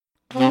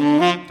Season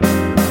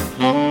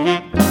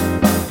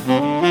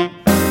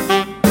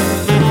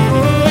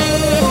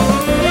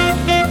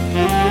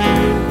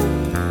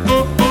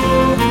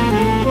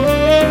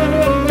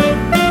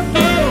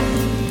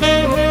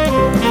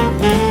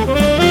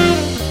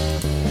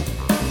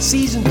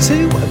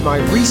 2 of my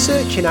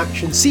Research in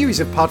Action series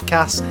of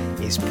podcasts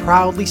is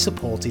proudly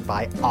supported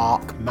by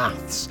ARC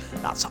Maths.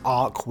 That's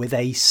ARC with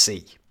a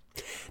C.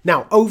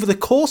 Now, over the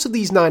course of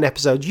these 9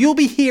 episodes, you'll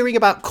be hearing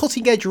about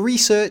cutting-edge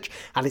research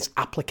and its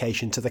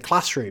application to the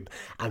classroom,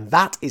 and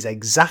that is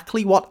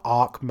exactly what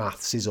ARC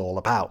Maths is all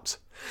about.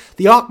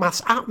 The ARC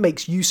Maths app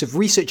makes use of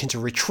research into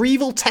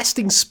retrieval,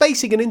 testing,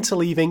 spacing and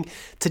interleaving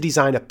to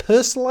design a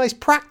personalised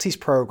practice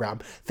programme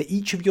for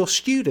each of your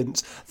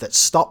students that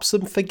stops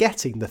them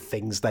forgetting the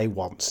things they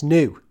once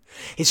knew.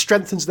 It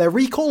strengthens their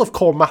recall of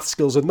core math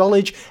skills and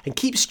knowledge and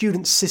keeps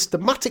students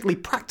systematically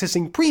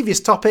practising previous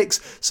topics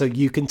so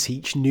you can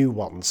teach new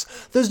ones.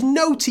 There's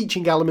no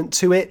teaching element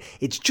to it,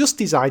 it's just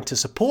designed to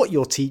support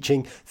your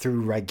teaching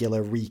through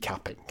regular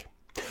recapping.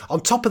 On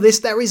top of this,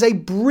 there is a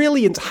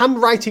brilliant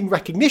handwriting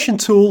recognition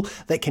tool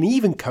that can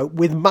even cope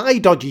with my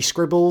dodgy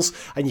scribbles,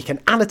 and you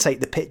can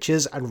annotate the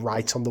pictures and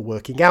write on the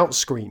working out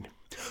screen.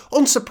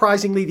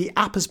 Unsurprisingly, the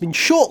app has been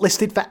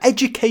shortlisted for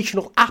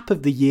Educational App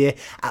of the Year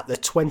at the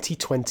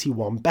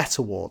 2021 BET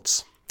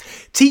Awards.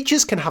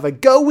 Teachers can have a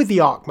go with the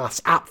ARC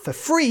Maths app for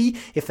free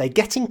if they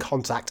get in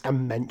contact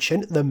and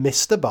mention the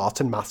Mr.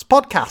 Barton Maths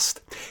podcast.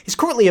 It's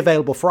currently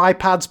available for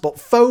iPads, but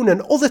phone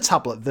and other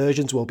tablet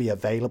versions will be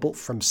available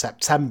from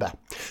September.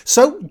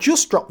 So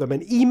just drop them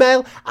an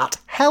email at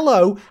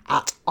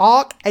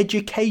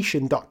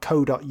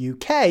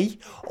hello@arceducation.co.uk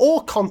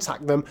or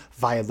contact them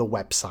via the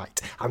website.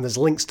 And there's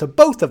links to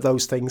both of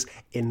those things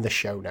in the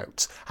show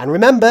notes. And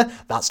remember,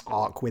 that's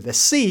ARC with a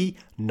C,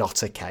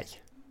 not a K.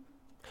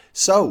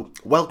 So,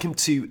 welcome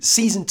to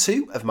Season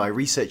 2 of my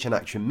Research in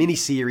Action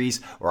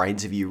mini-series where I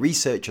interview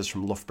researchers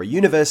from Loughborough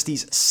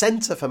University's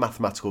Centre for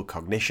Mathematical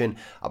Cognition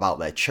about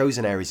their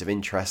chosen areas of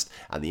interest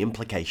and the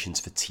implications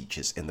for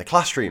teachers in the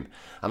classroom.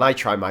 And I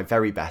try my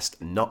very best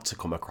not to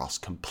come across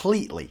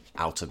completely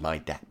out of my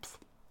depth.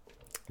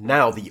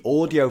 Now, the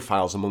audio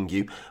files among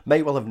you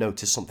may well have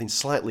noticed something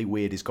slightly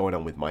weird is going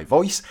on with my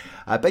voice.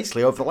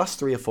 Basically, over the last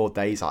 3 or 4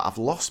 days, I've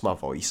lost my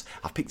voice.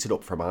 I've picked it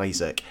up from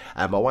Isaac.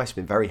 My wife's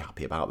been very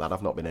happy about that.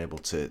 I've not been able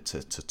to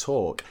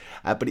talk.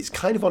 But it's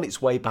kind of on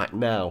its way back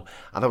now.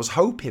 And I was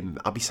hoping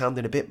I'd be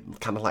sounding a bit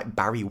kind of like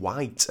Barry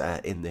White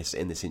in this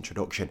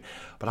introduction.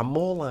 But I'm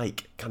more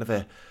like kind of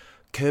a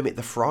Kermit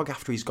the Frog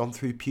after he's gone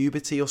through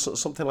puberty or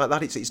something like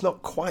that. It's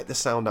not quite the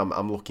sound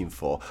I'm looking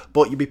for,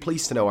 but you'll be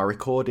pleased to know I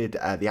recorded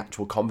the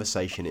actual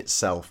conversation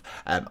itself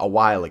a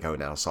while ago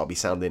now, so I'll be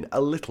sounding a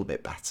little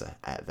bit better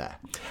there.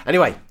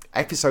 Anyway,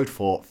 episode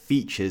 4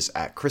 features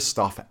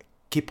Christoph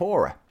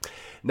Kipora.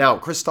 Now,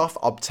 Christoph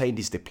obtained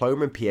his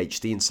diploma and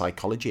PhD in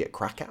psychology at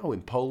Krakow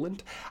in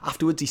Poland.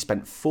 Afterwards, he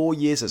spent 4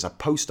 years as a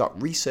postdoc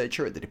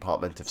researcher at the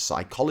Department of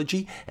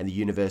Psychology and the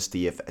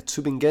University of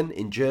Tübingen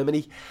in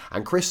Germany.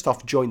 And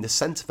Christoph joined the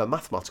Centre for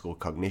Mathematical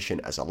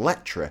Cognition as a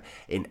lecturer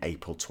in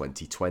April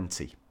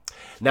 2020.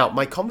 Now,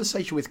 my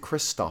conversation with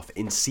Christoph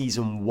in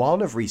Season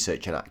 1 of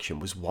Research in Action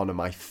was one of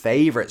my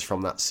favourites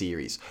from that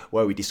series,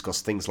 where we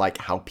discussed things like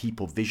how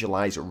people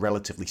visualise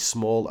relatively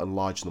small and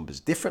large numbers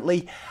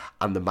differently,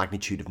 and the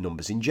magnitude of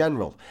numbers in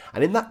general.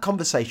 And in that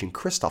conversation,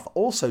 Christoph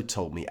also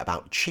told me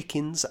about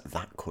chickens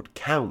that could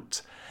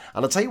count.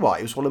 And I'll tell you what,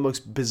 it was one of the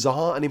most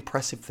bizarre and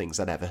impressive things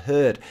I'd ever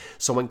heard.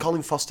 So when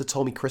Colin Foster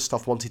told me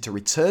Christoph wanted to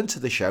return to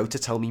the show to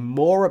tell me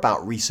more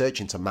about research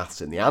into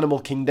maths in the animal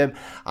kingdom,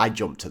 I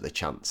jumped at the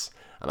chance.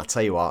 And I'll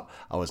tell you what,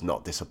 I was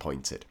not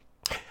disappointed.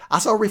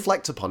 As I'll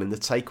reflect upon in the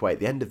takeaway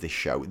at the end of this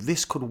show,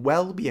 this could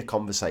well be a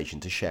conversation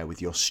to share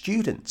with your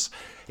students.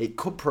 It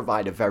could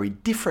provide a very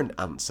different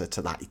answer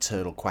to that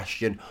eternal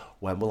question,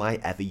 when will I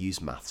ever use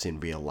maths in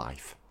real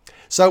life?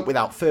 So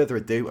without further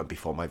ado, and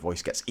before my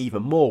voice gets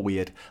even more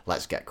weird,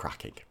 let's get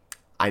cracking.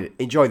 I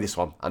enjoy this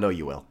one, I know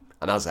you will.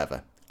 And as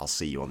ever, I'll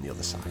see you on the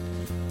other side.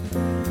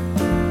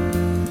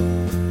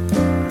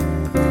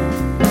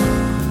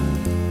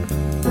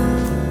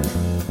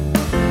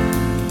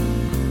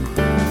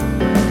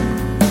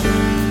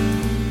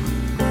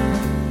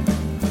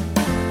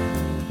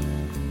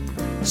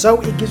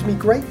 So it gives me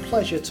great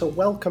pleasure to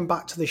welcome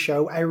back to the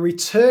show a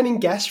returning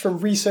guest from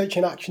Research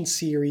in Action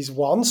Series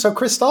 1. So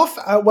Christoph,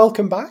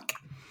 welcome back.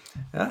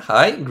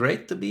 Hi,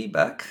 great to be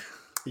back.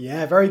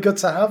 Yeah, very good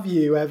to have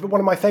you. One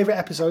of my favourite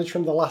episodes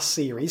from the last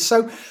series.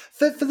 So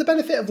for the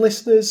benefit of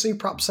listeners who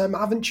perhaps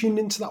haven't tuned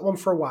into that one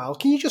for a while,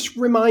 can you just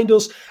remind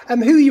us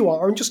who you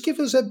are and just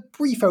give us a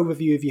brief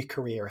overview of your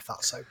career, if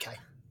that's okay?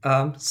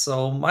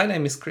 So my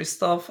name is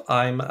Christoph.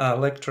 I'm a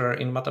lecturer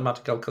in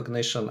mathematical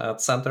cognition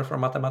at Centre for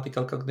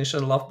Mathematical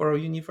Cognition, Loughborough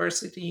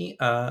University.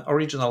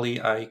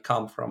 Originally, I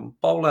come from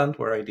Poland,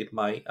 where I did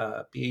my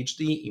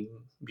PhD in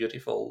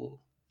beautiful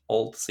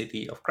old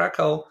city of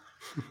Krakow.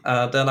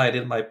 Then I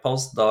did my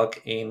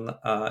postdoc in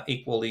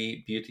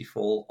equally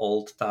beautiful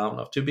old town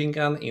of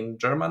Tübingen in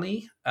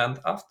Germany. And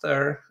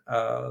after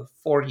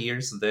 4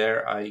 years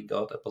there, I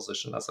got a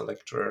position as a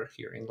lecturer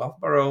here in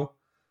Loughborough.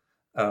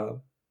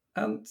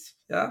 And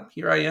yeah,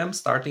 here I am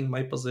starting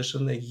my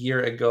position a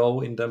year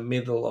ago in the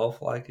middle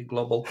of like a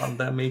global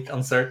pandemic,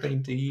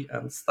 uncertainty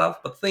and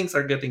stuff, but things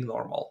are getting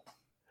normal.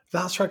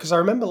 That's right, because I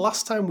remember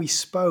last time we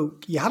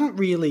spoke, you hadn't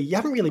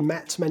really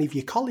met many of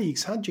your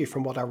colleagues, had you?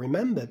 From what I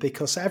remember,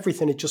 because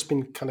everything had just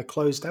been kind of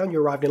closed down. You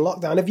arrived in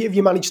lockdown. Have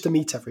you managed to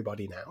meet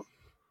everybody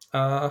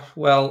now?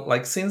 Well,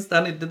 like since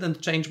then it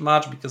didn't change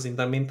much because in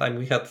the meantime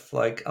we had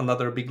like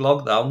another big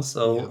lockdown.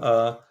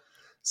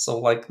 So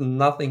like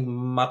nothing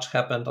much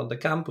happened on the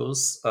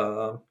campus.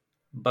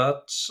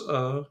 But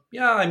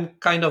yeah, I'm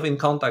kind of in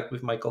contact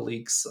with my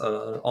colleagues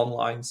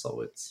online,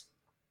 so it's.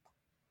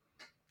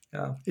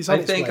 Yeah, I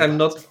think I'm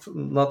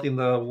not in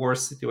the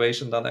worse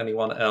situation than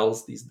anyone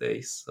else these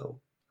days.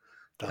 So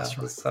that's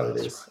how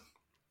it is. Right.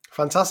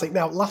 Fantastic.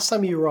 Now, last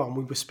time you were on,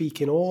 we were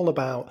speaking all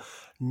about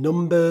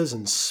numbers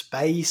and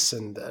space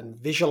and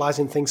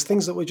visualizing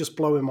things that were just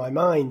blowing my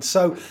mind.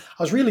 So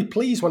I was really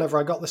pleased whenever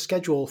I got the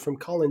schedule from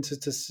Colin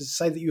to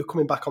say that you were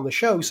coming back on the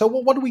show. So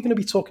what are we going to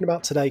be talking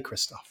about today,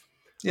 Christoph?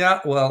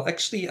 Yeah, well,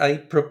 actually, I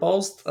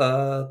proposed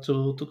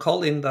to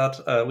Colin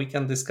that we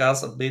can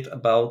discuss a bit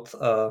about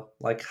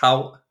like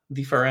how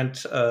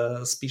different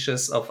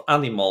species of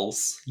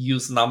animals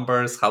use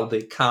numbers, how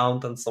they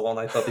count, and so on.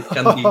 I thought it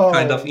can be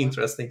kind of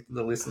interesting to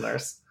the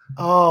listeners.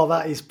 Oh,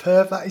 that is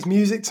perfect. That is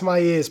music to my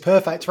ears.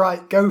 Perfect.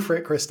 Right, go for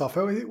it, Christoph.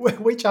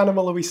 Which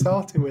animal are we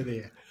starting with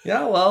here?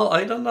 Yeah, well,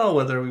 I don't know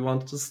whether we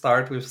want to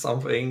start with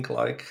something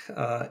like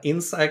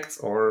insects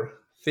or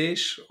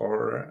fish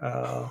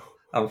or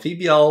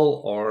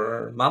amphibial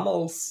or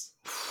mammals.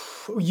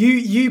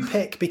 You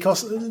pick,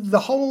 because the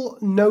whole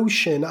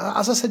notion,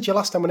 as I said to you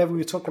last time whenever we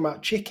were talking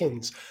about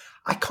chickens,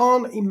 I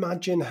can't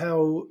imagine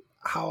how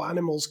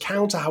animals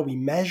count or how we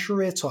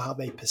measure it or how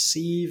they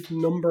perceive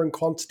number and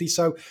quantity.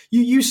 So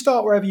you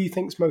start wherever you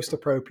think is most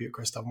appropriate,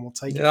 Christoph, and we'll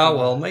take it. Yeah,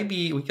 well,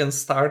 maybe we can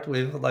start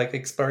with like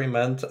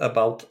experiment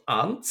about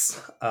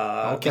ants,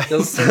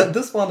 because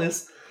this one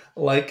is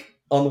like,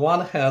 on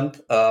one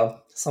hand,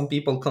 some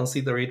people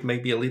consider it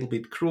maybe a little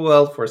bit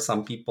cruel. For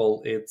some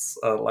people, it's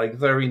like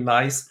very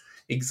nice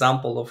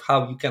example of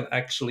how you can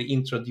actually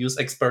introduce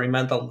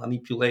experimental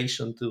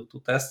manipulation to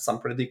test some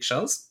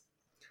predictions.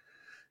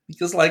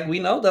 Because like we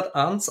know that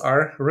ants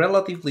are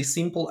relatively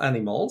simple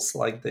animals,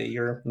 like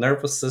their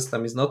nervous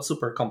system is not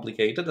super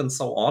complicated and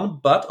so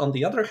on. But on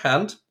the other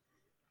hand,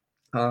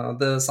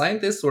 the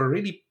scientists were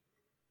really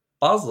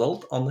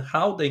puzzled on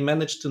how they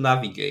managed to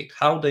navigate,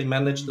 how they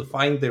managed to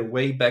find their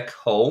way back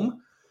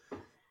home.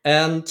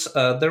 And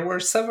there were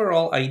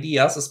several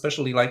ideas,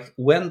 especially like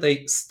when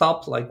they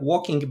stop like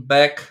walking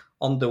back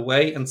on the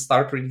way and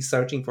start really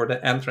searching for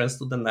the entrance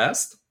to the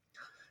nest.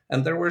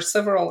 And there were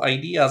several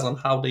ideas on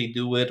how they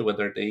do it,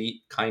 whether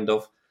they kind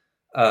of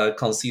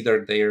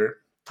consider their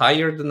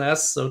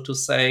tiredness, so to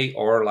say,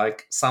 or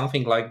like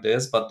something like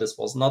this. But this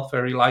was not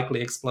very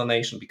likely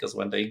explanation, because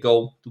when they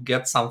go to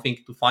get something,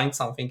 to find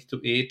something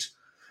to eat,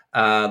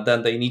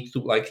 then they need to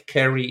like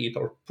carry it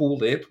or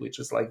pull it, which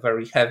is like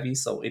very heavy.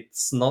 So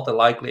it's not a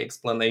likely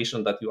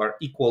explanation that you are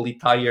equally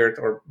tired,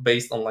 or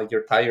based on like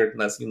your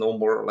tiredness, you know,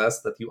 more or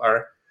less that you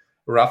are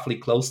roughly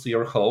close to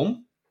your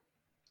home.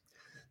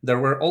 There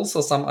were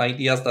also some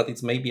ideas that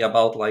it's maybe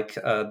about like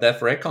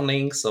death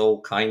reckoning, so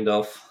kind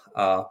of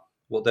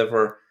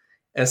whatever,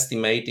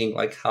 estimating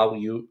like how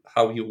you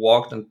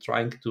walked and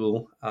trying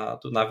to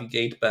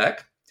navigate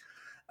back.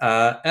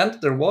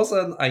 And there was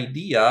an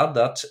idea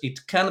that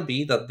it can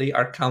be that they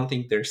are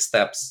counting their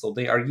steps, so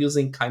they are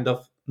using kind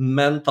of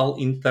mental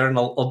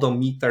internal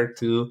odometer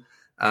to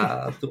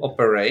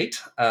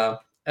operate.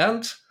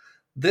 And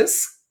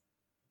this,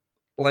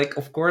 like,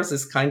 of course,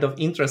 is kind of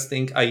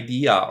interesting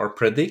idea or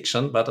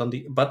prediction,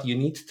 but you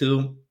need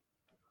to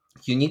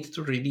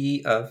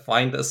really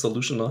find a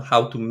solution on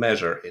how to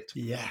measure it.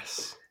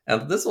 Yes.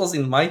 And this was,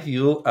 in my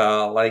view,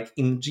 like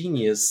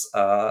ingenious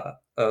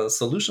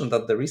solution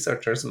that the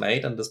researchers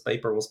made, and this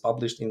paper was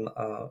published in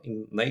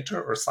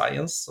Nature or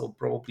Science. So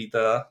probably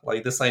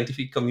the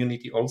scientific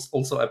community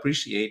also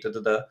appreciated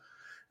the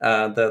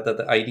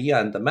idea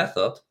and the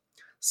method.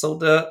 So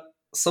the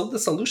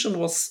solution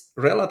was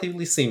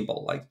relatively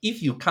simple. Like,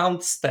 if you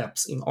count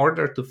steps in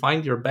order to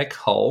find your back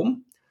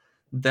home,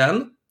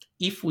 then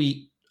if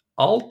we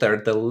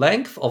alter the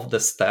length of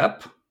the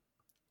step,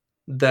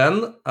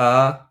 then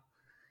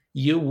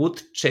you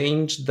would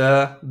change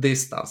the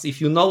distance.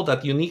 If you know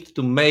that you need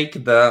to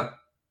make the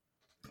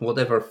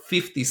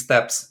 50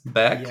 steps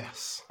back,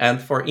 yes, and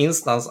for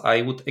instance,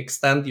 I would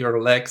extend your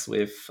legs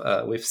with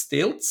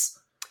stilts,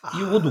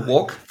 you would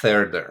walk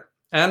further.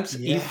 And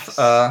yes.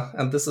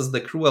 And this is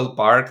the cruel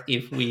part,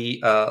 if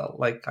we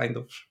like kind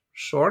of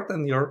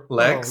shorten your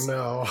legs,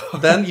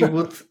 then you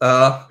would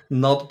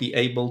not be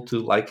able to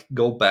like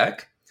go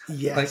back.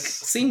 Yes. Like,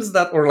 seems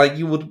that, or like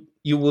you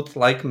would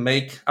like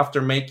make,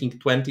 after making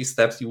 20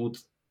 steps, you would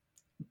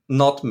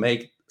not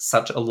make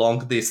such a long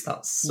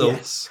distance.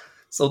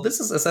 So this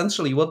is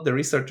essentially what the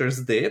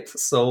researchers did.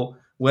 So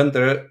when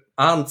the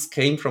ants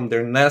came from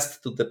their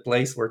nest to the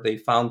place where they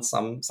found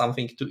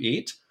something to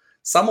eat,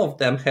 some of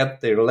them had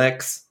their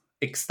legs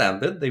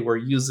extended. They were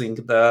using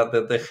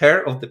the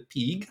hair of the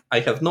pig.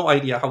 I have no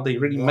idea how they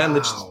really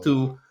managed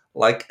to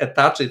like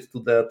attach it to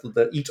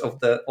the each of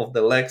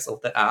the legs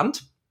of the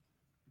ant.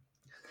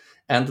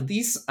 And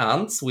these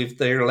ants with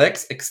their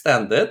legs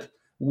extended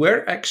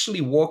were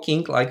actually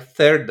walking like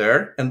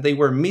further, and they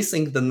were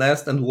missing the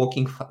nest and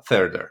walking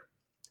further.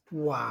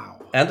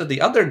 Wow. And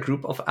the other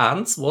group of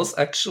ants was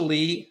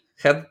actually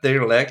had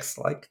their legs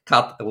like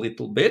cut a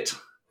little bit,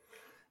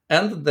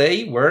 and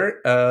they were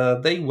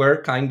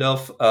kind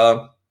of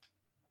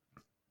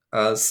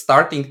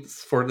starting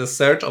for the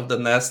search of the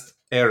nest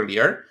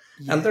earlier.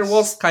 Yes. And there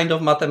was kind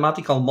of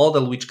mathematical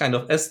model which kind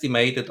of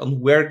estimated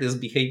on where this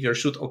behavior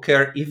should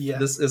occur if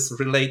this is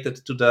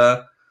related to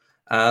the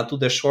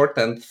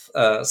shortened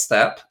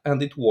step,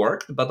 and it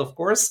worked. But of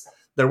course,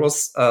 there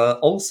was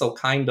also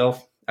kind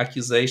of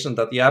accusation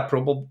that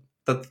probably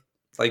that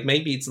like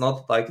maybe it's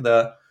not like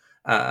the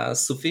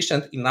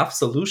sufficient enough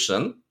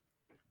solution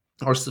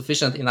or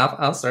sufficient enough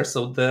answer.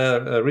 So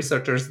the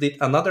researchers did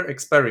another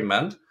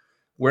experiment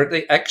where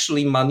they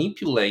actually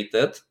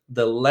manipulated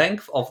the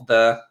length of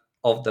the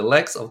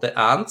legs of the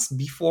ants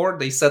before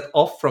they set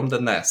off from the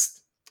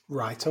nest.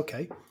 Right,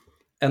 okay.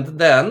 And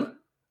then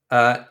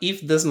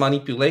if this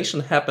manipulation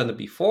happened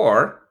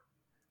before,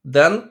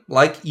 then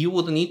like you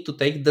would need to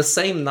take the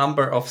same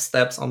number of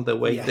steps on the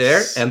way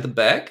there and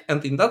back.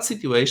 And in that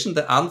situation,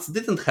 the ants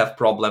didn't have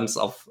problems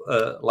of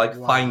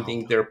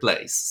finding their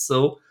place.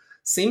 So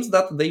seems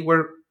that they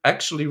were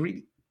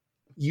actually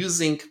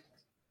using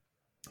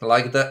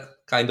like the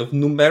kind of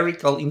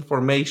numerical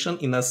information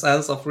in a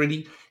sense of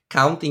really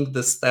counting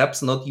the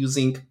steps, not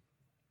using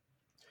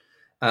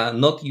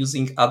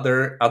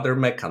other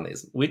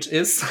mechanism, which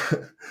is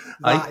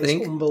I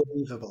think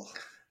unbelievable.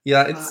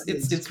 Yeah,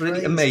 it's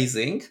really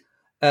amazing.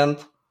 And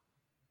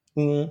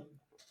I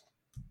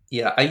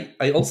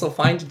also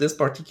find this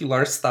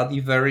particular study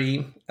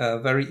very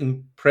very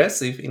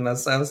impressive in a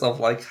sense of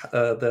like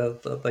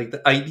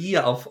the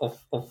idea of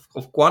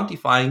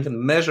quantifying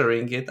and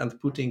measuring it and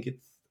putting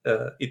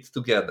it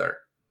together.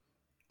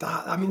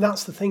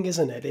 That's the thing,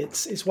 isn't it?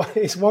 It's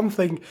one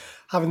thing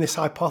having this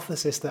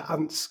hypothesis that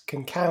ants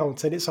can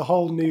count, and it's a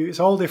whole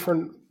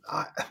different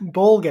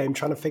ball game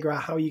trying to figure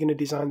out how you're going to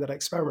design that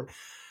experiment.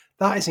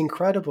 That is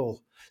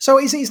incredible. So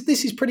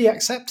this is pretty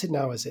accepted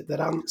now, is it,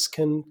 that ants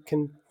can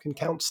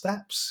count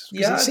steps?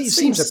 Yeah, it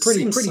seems a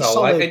pretty so.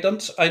 solid.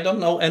 I don't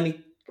know any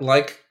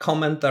like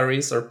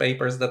commentaries or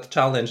papers that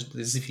challenge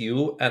this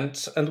view, and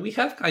we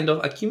have kind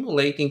of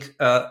accumulating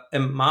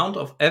amount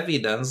of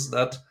evidence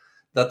that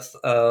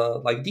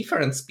like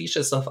different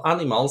species of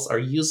animals are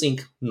using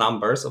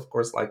numbers. Of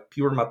course, like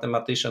pure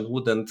mathematician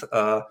wouldn't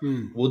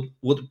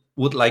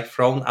would like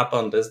frown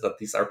upon this, that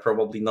these are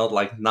probably not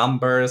like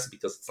numbers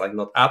because it's like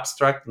not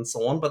abstract and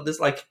so on. But this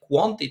like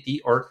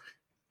quantity or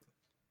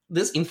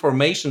this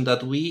information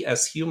that we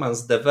as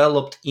humans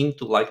developed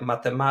into like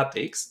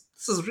mathematics,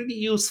 this is really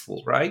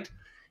useful, right?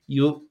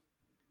 You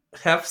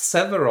have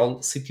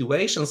several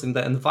situations in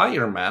the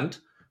environment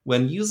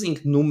when using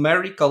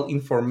numerical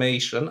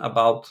information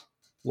about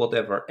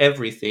whatever,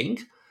 everything,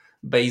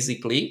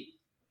 basically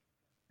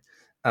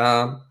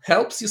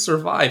helps you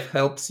survive,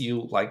 helps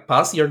you like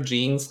pass your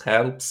genes,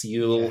 helps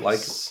you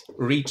like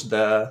reach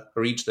the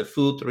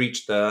food,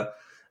 reach the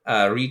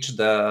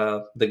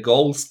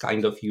goals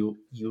kind of you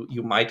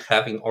might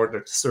have in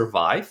order to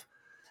survive.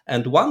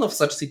 And one of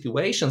such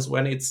situations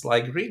when it's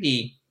like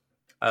really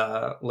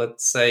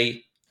let's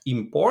say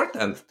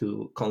important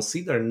to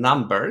consider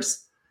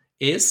numbers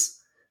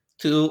is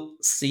to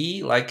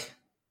see like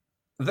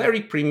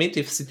very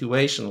primitive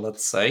situation.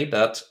 Let's say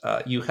that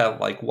you have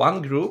like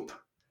one group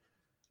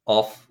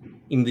of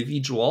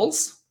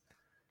individuals,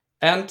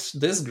 and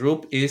this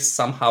group is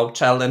somehow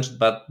challenged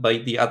by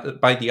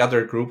the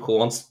other group who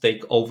wants to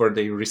take over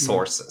their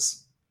resources.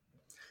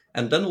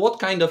 And then what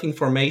kind of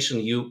information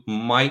you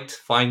might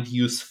find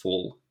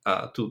useful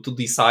to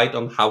decide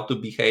on how to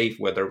behave,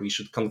 whether we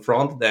should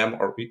confront them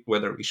or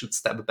whether we should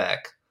step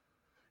back?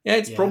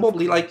 It's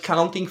probably like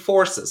counting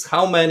forces.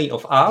 How many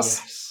of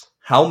us,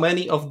 how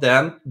many of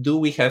them do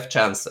we have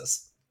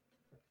chances?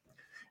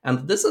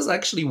 And this is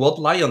actually what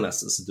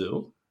lionesses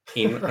do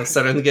in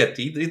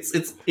Serengeti.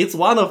 It's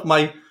one of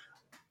my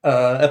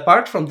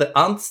apart from the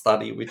ant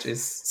study, which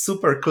is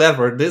super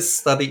clever, this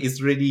study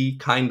is really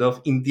kind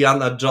of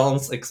Indiana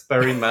Jones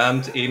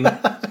experiment in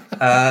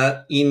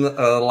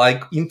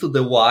like into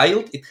the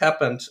wild. It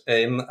happened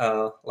in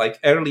like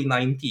early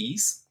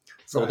 90s.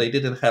 So they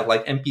didn't have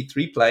like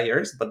MP3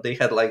 players, but they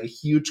had like a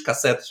huge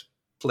cassette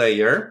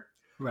player,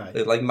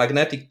 like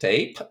magnetic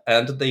tape,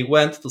 and they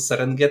went to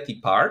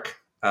Serengeti Park.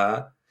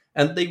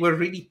 And they were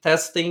really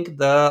testing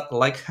the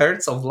like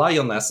herds of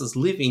lionesses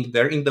living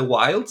there in the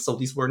wild. So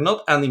these were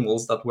not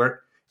animals that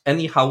were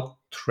anyhow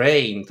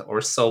trained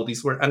or so.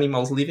 These were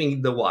animals living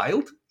in the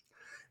wild.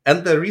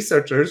 And the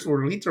researchers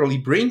were literally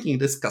bringing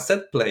this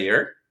cassette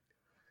player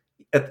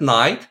at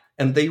night,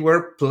 and they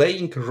were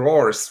playing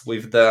roars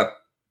with the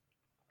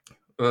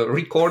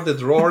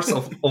recorded roars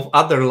of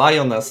other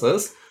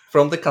lionesses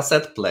from the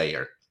cassette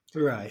player.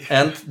 Right.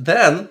 And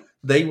then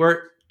they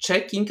were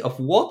checking of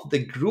what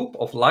the group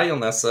of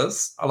lioness,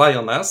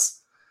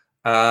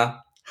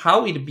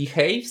 how it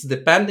behaves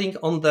depending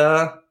on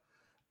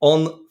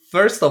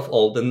first of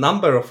all the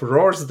number of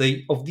roars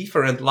of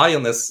different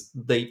lioness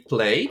they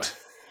played,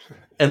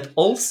 and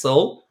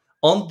also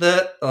on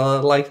the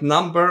like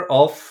number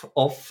of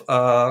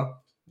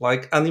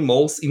like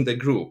animals in the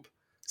group.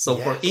 So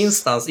for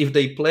instance, if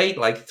they played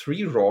like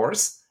 3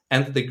 roars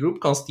and the group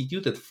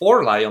constituted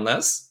 4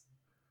 lioness,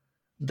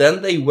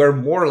 then they were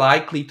more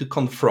likely to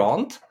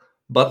confront.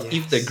 But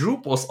if the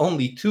group was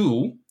only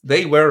 2,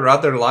 they were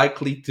rather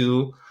likely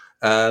to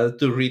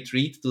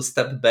retreat, to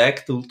step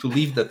back, to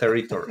leave the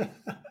territory.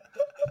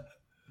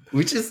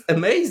 Which is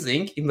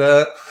amazing in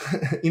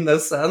the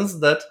sense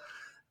that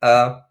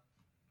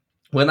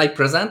when I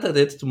presented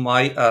it to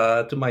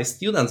my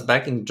students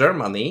back in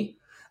Germany,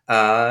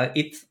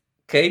 it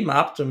came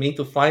up to me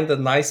to find a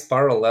nice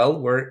parallel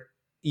where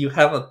you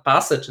have a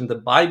passage in the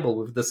Bible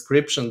with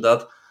description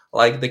that,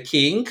 like, the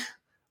king,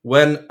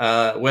 when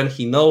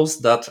he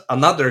knows that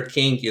another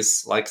king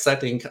is like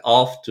setting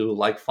off to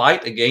like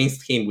fight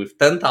against him with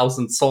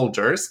 10,000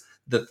 soldiers,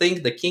 the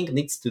thing the king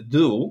needs to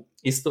do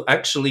is to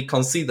actually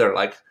consider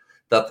like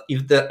that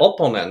if the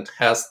opponent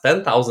has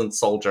 10,000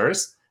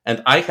 soldiers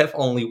and I have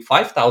only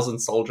 5,000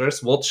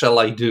 soldiers, what shall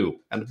I do?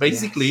 And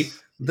basically,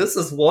 this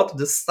is what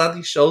this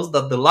study shows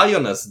that the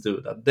lioness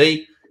do, that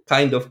they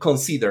kind of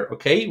consider,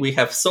 okay, we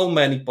have so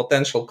many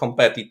potential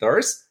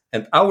competitors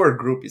and our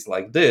group is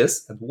like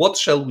this, and what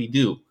shall we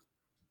do?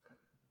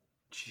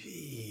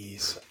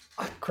 Jeez.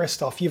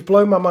 Christoph, you've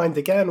blown my mind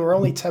again. We're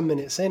only 10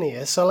 minutes in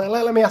here. So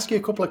let me ask you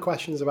a couple of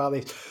questions about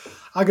this.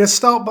 I'm going to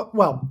start, but,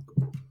 well,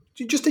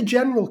 just a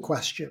general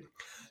question.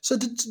 So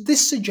does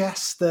this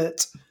suggest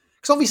that,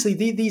 because obviously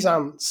these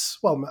ants,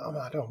 well,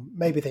 I don't know,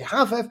 maybe they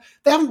haven't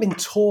been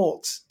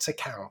taught to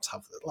count,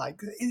 have they?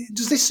 Like,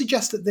 does this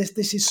suggest that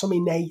this is some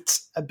innate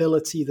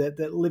ability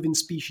that living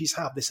species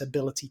have, this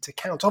ability to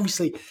count?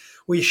 Obviously,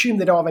 we assume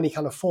they don't have any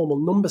kind of formal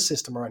number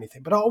system or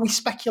anything, but are we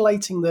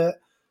speculating that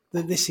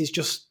this is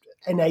just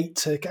innate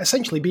to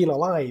essentially being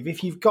alive?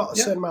 If you've got a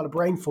certain amount of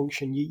brain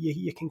function,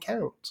 you can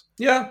count.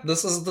 Yeah,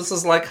 this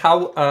is like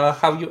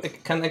how you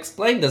can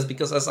explain this,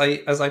 because as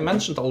I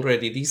mentioned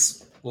already,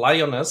 these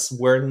lioness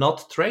were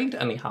not trained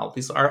anyhow.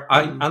 These are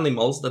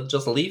animals that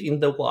just live in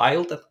the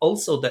wild, and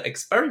also the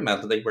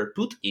experiment they were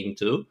put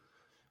into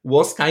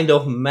was kind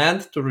of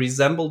meant to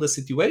resemble the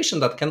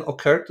situation that can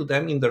occur to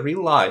them in the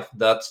real life.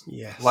 That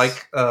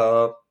like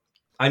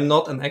I'm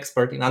not an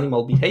expert in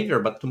animal behavior,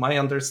 but to my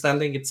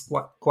understanding, it's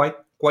quite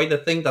a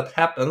thing that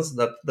happens,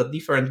 that the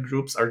different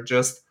groups are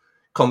just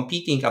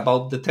competing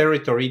about the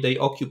territory they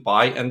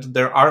occupy, and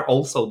there are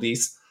also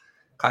these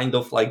kind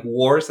of like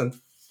wars and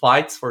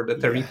fights for the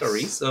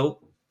territory. So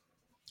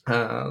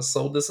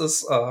this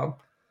is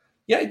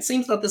it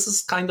seems that this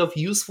is kind of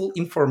useful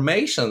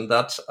information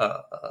that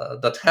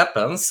that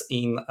happens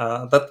in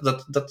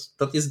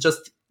that is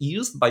just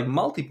used by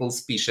multiple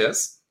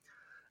species.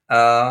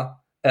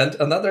 And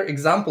another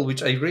example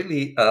which I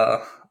really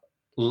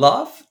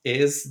love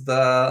is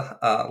the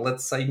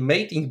let's say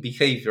mating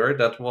behavior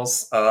that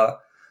was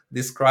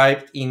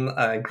described in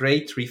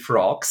gray tree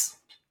frogs.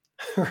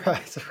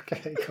 Right,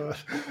 okay, good.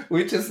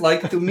 Which is,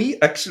 like, to me,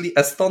 actually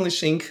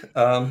astonishing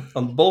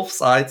on both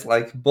sides,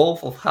 like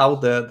both of how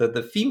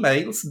the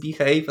females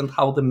behave and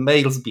how the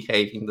males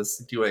behave in this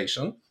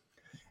situation.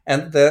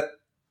 And the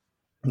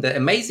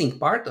amazing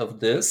part of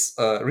this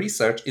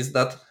research is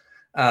that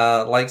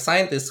like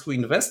scientists who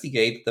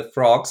investigate the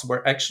frogs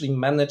were actually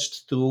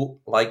managed to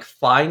like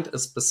find a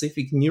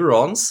specific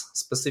neurons,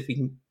 specific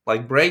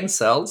like brain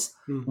cells,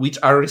 which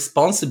are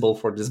responsible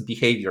for this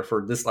behavior,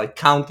 for this like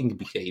counting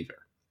behavior.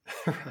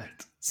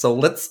 Right. So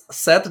let's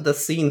set the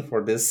scene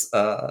for this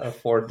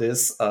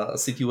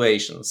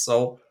situation.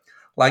 So,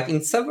 like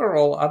in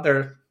several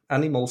other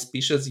animal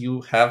species,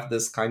 you have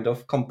this kind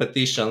of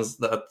competitions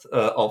that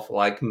of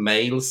like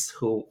males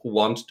who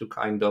want to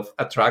kind of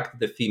attract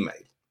the female.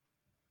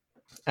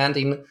 And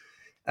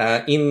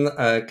in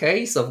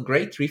case of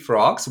gray tree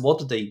frogs,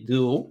 what they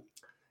do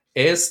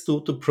is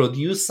to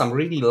produce some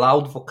really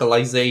loud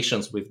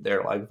vocalizations with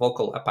their like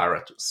vocal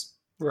apparatus.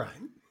 Right.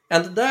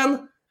 And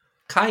then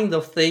kind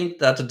of think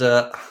that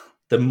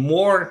the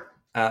more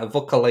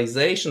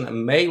vocalization a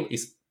male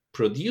is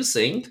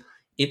producing,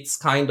 it's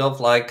kind of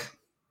like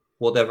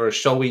whatever,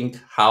 showing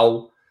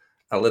how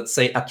let's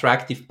say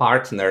attractive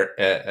partner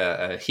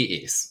he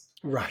is.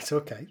 Right.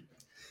 Okay.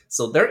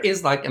 So there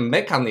is like a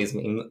mechanism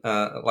in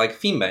like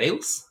female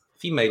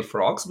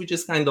frogs, which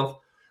is kind of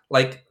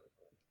like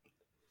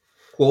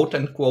quote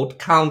unquote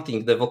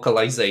counting the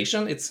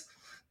vocalization. It's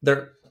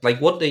they're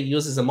like what they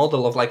use is a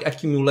model of like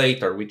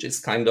accumulator, which is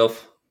kind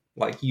of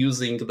like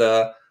using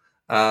the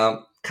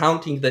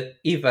counting the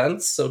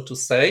events, so to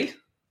say,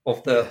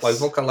 of the like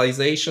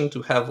vocalization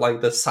to have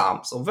like the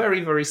sum. So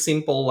very, very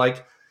simple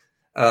like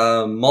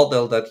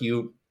model that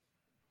you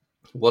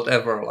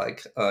whatever,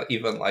 like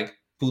even like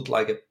put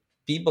like a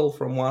people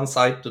from one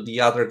side to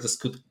the other. This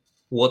could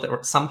whatever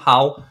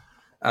somehow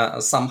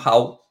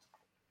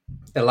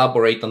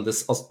elaborate on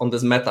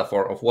this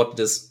metaphor of what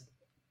this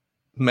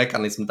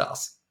mechanism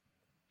does.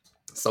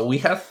 So we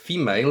have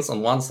females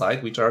on one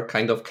side, which are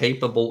kind of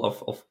capable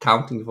of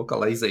counting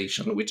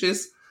vocalization, which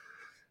is,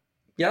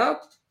 yeah,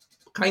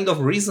 kind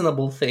of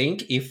reasonable thing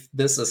if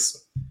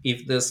this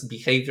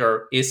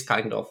behavior is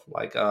kind of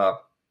like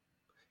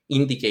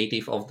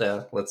indicative of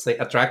the, let's say,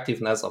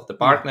 attractiveness of the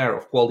partner,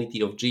 of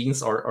quality of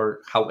genes,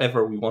 or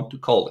however we want to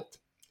call it.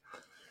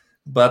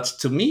 But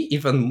to me,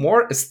 even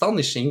more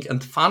astonishing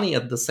and funny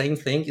at the same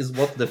thing is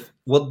what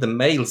the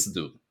males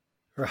do.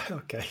 Right.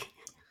 Okay.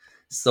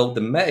 So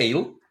the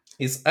male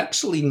is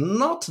actually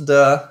not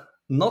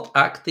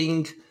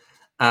acting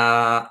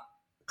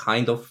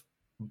kind of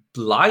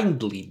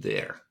blindly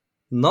there,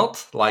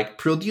 not like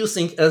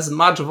producing as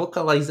much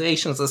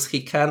vocalizations as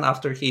he can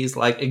after he is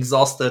like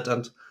exhausted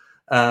and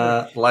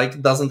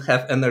like doesn't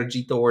have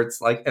energy towards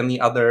like any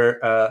other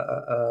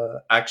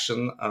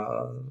action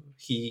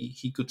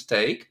he could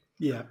take.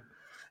 Yeah.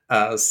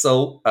 And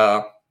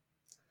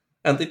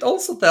it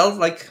also tells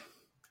like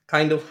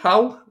kind of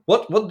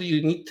what do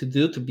you need to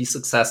do to be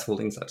successful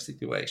in such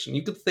situation.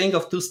 You could think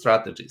of two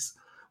strategies.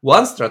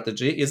 One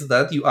strategy is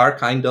that you are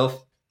kind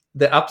of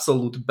the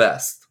absolute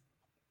best,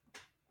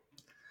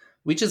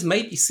 which is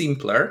maybe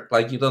simpler.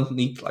 Like you don't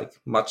need like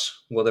much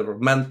whatever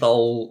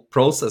mental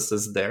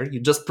processes there. You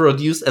just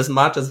produce as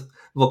much as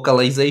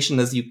vocalization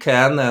as you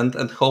can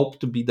and hope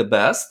to be the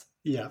best.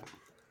 Yeah.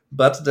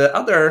 But the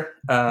other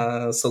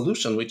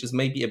solution, which is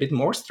maybe a bit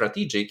more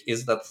strategic,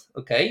 is that,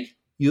 okay,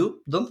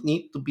 you don't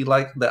need to be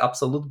like the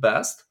absolute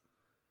best.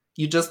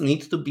 You just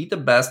need to be the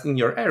best in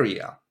your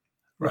area,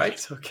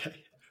 right?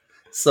 Okay.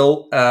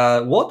 So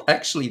what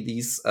actually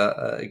these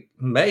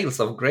males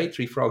of great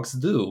tree frogs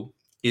do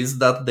is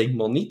that they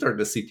monitor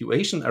the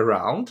situation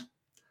around,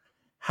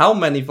 how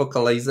many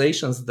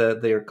vocalizations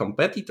that their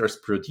competitors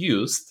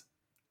produced,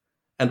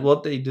 and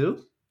what they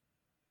do?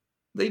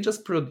 They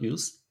just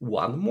produce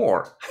one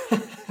more.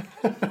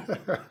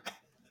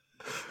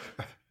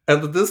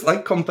 And this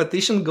like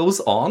competition goes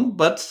on,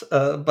 but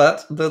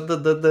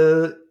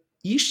the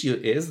issue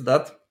is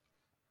that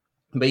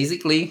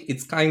basically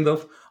it's kind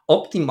of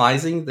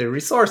optimizing the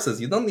resources.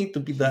 You don't need to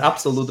be the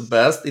absolute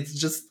best. It's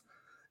just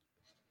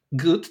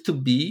good to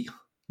be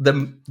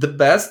the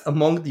best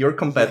among your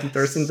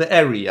competitors in the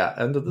area.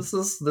 And this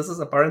is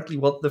apparently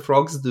what the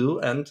frogs do.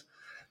 And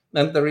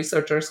the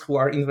researchers who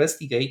are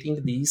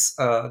investigating these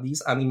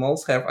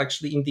animals have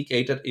actually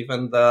indicated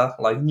even the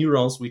like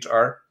neurons which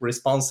are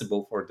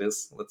responsible for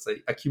this, let's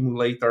say,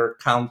 accumulator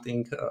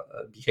counting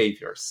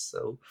behaviors.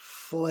 So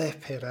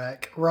flipping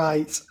heck.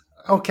 Right.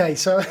 Okay,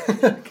 so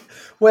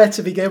where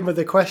to begin with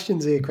the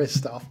questions here,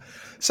 Christoph?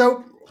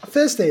 So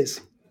first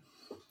is,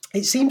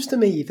 it seems to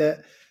me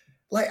that,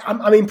 like,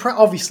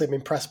 obviously I'm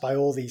impressed by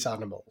all these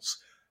animals,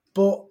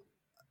 but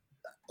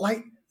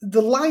like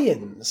the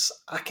lions,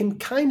 I can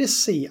kind of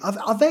see,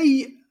 are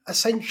they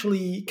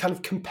essentially kind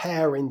of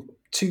comparing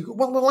to,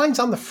 well, the lions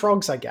and the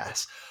frogs, I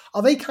guess,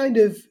 are they kind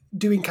of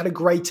doing kind of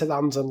greater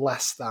thans and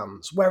less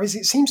thans? Whereas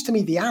it seems to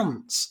me the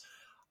ants,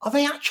 are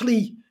they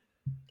actually,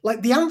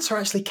 like the ants are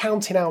actually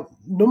counting out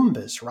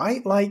numbers,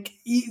 right? Like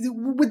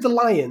with the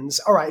lions,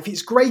 all right, if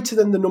it's greater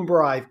than the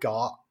number I've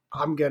got,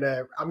 I'm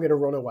gonna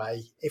run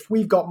away. If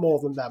we've got more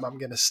than them, I'm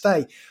gonna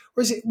stay.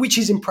 Which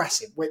is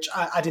impressive, which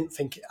I didn't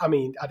think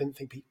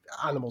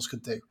animals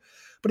could do.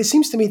 But it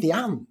seems to me the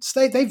ants,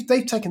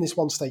 they've taken this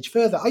one stage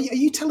further. Are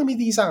you telling me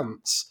these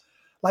ants,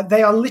 like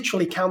they are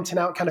literally counting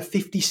out kind of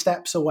 50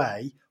 steps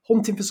away,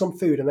 hunting for some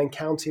food, and then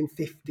counting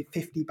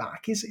 50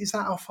 back? Is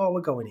that how far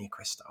we're going here,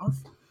 Christoph?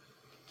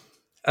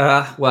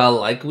 Well,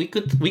 like we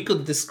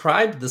could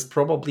describe this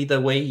probably the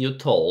way you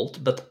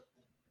told, but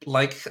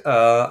like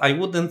I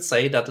wouldn't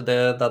say that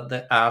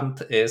the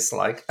ant is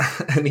like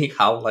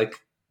anyhow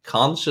like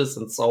conscious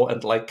and so,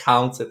 and like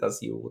counts it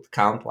as you would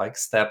count like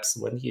steps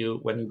when you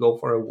go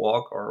for a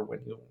walk or when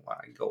you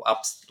go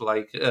up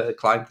like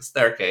climb the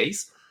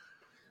staircase.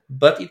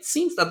 But it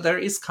seems that there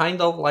is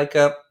kind of like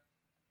a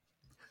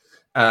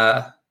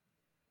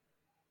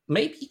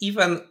maybe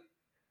even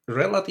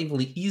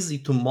relatively easy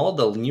to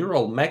model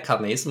neural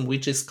mechanism,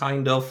 which is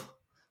kind of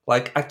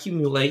like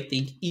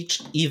accumulating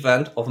each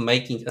event of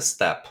making a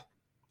step.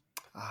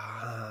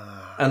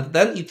 And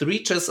then it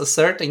reaches a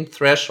certain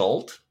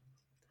threshold,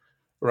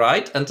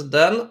 right? And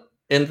then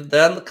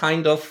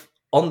kind of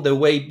on the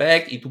way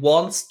back, it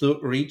wants to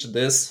reach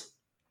this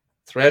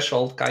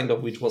threshold, kind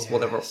of, which was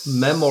whatever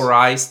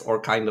memorized or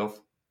kind of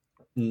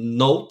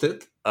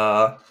noted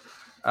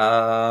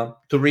to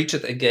reach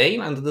it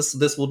again. And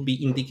this would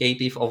be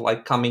indicative of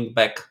like coming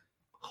back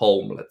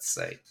home, let's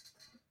say.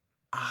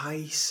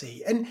 I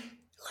see. And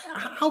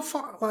how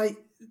far, like,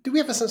 do we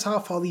have a sense how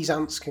far these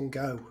ants can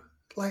go?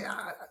 Like,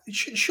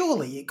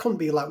 surely it couldn't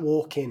be like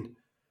walking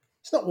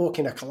It's not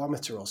walking a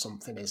kilometre or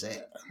something, is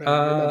it? And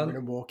then remembering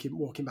and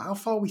walking. But how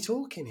far are we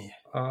talking here?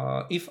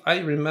 If I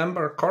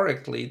remember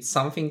correctly, it's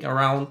something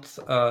around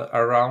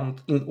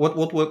in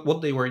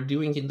what they were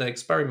doing in the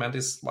experiment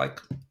is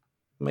like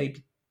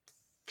maybe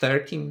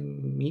 30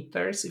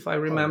 meters, if I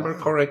remember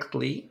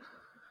correctly.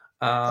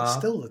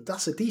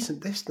 That's a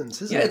decent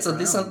distance, isn't it? Yeah, it's a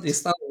decent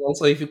distance.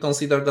 Also, if you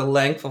consider the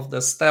length of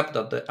the step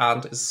that the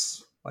ant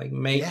is like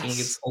making,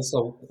 it's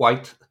also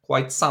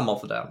quite some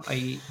of them.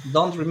 I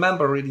don't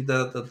remember really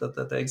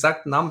the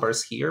exact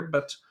numbers here,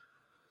 but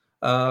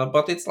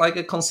it's like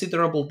a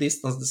considerable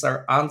distance. These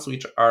are ants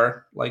which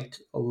are like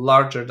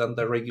larger than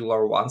the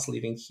regular ones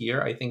living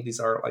here. I think these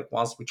are like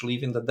ones which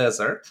live in the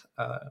desert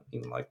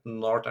in like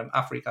northern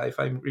Africa,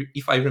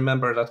 if I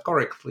remember that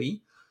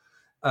correctly.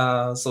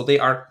 So they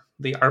are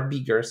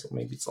bigger. So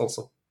maybe it's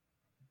also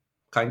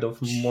kind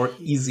of more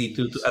easy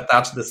to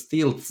attach the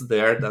stilts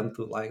there than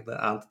to like the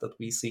ant that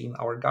we see in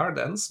our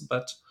gardens.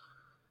 But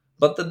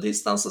the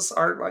distances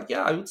are like,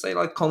 I would say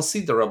like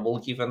considerable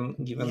given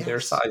their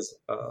size.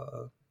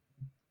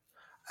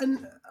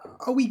 And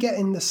are we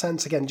getting the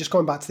sense, again, just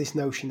going back to this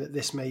notion that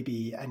this may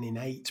be an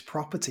innate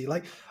property,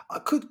 like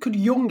could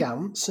young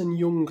ants and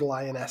young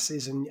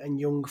lionesses and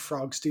young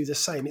frogs do the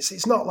same?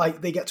 It's not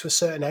like they get to a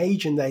certain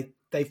age and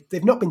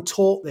they've not been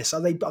taught this. Are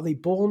they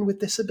born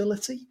with this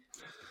ability?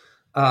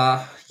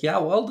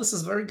 Well, this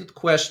is a very good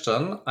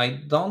question. I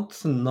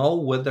don't know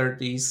whether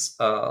these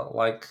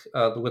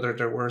whether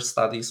there were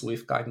studies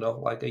with kind of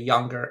like a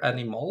younger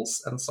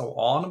animals and so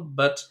on,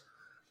 but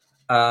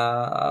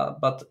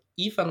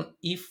even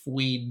if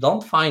we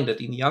don't find it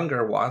in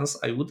younger ones,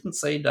 I wouldn't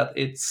say that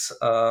it's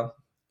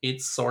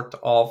sort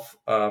of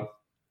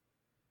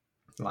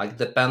like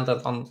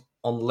dependent on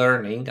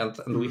learning, and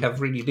we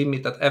have really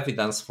limited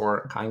evidence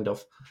for kind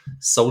of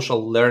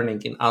social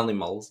learning in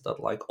animals that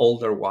like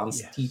older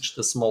ones teach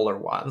the smaller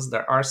ones.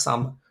 There are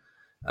some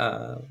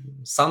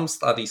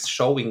studies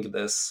showing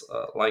this,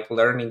 like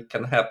learning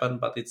can happen,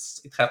 but it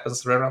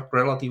happens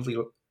relatively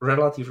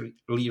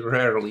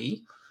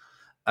rarely.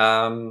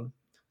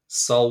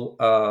 So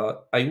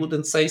I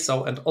wouldn't say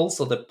so. And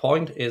also the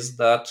point is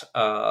that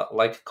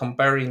like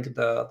comparing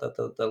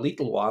the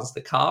little ones,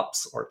 the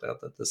cubs or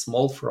the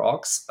small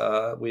frogs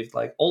with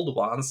like old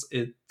ones,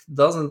 it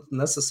doesn't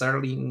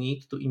necessarily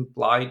need to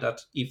imply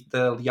that if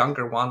the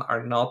younger one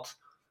are not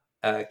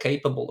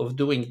capable of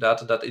doing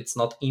that it's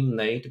not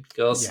innate,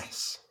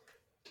 because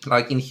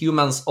like in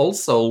humans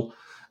also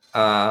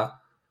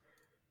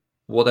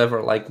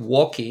whatever like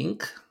walking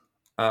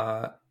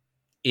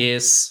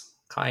is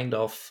kind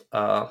of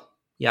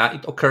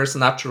it occurs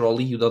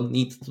naturally. You don't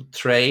need to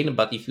train,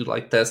 but if you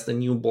like test a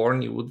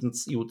newborn, you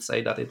would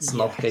say that it's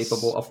not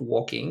capable of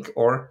walking.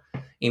 Or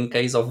in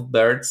case of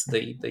birds,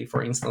 they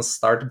for instance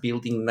start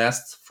building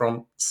nests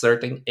from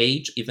certain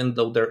age, even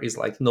though there is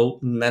like no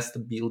nest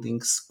building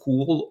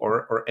school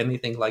or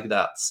anything like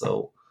that.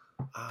 So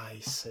I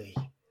see.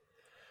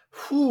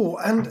 Whew.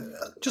 And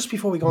just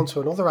before we go on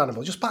to another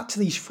animal, just back to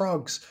these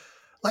frogs.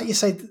 Like you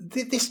say,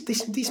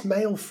 these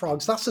male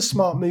frogs, that's a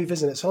smart move,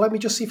 isn't it? So let me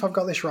just see if I've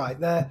got this right.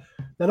 They're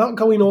not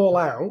going all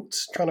out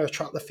trying to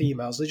attract the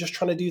females. They're just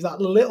trying to do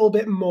that little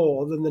bit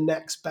more than the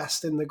next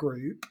best in the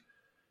group.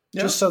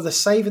 Yeah. Just so they're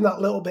saving that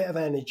little bit of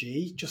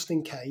energy just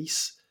in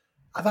case.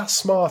 That's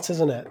smart,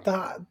 isn't it?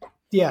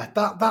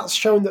 That's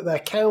shown that they're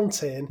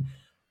counting.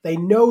 They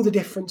know the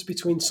difference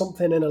between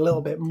something and a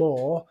little bit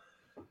more.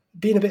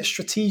 Being a bit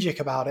strategic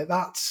about it,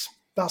 that's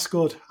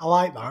good. I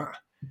like that.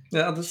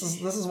 Yeah, this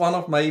is one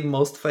of my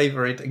most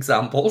favorite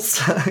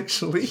examples,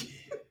 actually.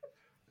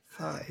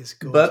 That is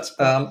good.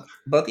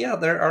 But yeah,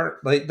 there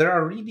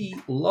are really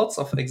lots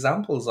of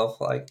examples of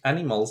like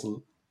animals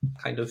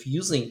kind of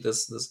using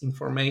this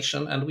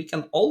information, and we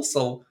can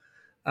also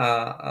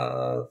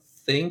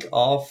think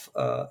of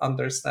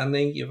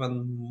understanding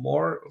even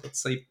more,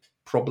 let's say,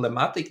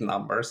 problematic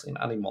numbers in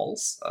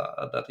animals.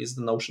 That is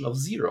the notion of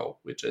zero,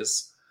 which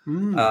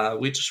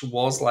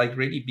was like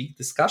really big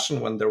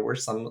discussion when there were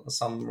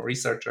some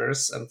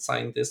researchers and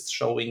scientists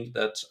showing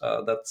that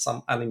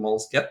some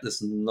animals get this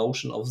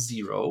notion of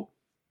zero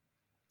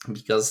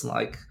because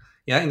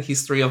in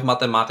history of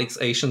mathematics,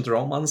 ancient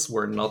Romans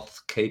were not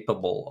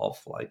capable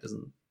of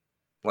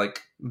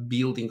like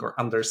building or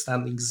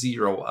understanding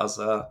zero as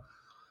a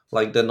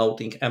like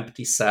denoting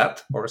empty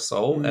set or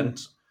so.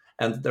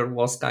 And there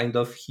was kind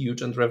of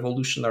huge and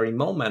revolutionary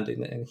moment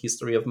in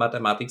history of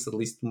mathematics, at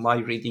least my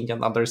reading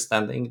and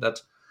understanding,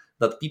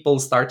 that people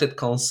started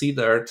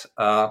considered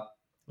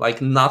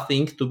like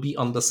nothing to be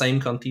on the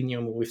same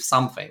continuum with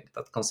something,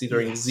 that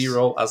considering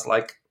zero as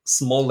like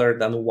smaller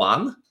than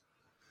one.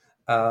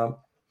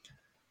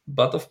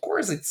 But of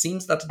course, it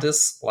seems that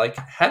this like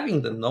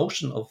having the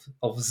notion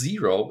of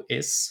zero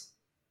is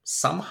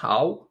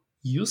somehow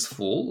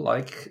useful.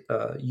 Like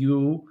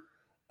you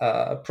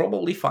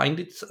probably find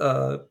it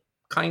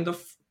kind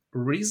of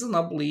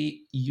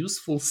reasonably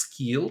useful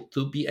skill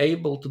to be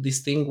able to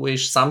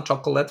distinguish some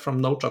chocolate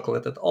from no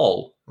chocolate at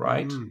all,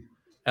 right?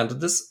 And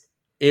this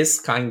is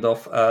kind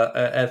of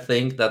a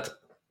thing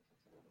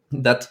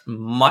that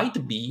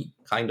might be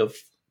kind of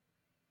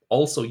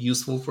also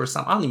useful for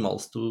some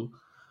animals to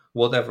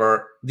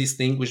whatever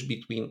distinguish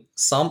between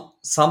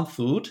some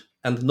food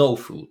and no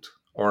food,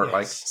 or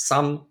like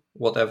some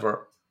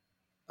whatever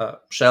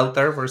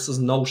shelter versus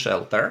no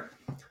shelter.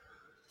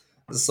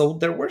 So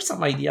there were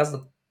some ideas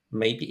that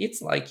maybe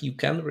it's like you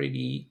can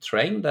really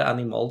train the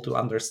animal to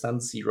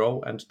understand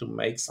zero and to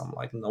make some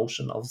like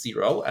notion of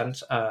zero. And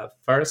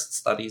first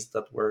studies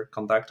that were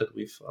conducted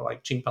with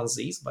like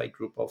chimpanzees by a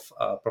group of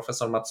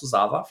Professor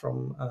Matsuzawa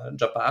from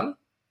Japan,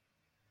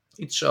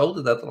 it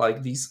showed that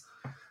like these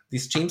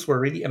chimps were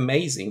really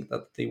amazing,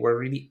 that they were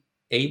really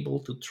able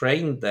to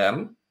train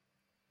them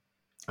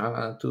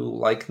to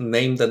like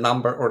name the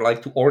number or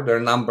like to order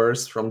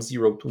numbers from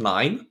 0 to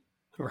 9.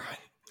 Right.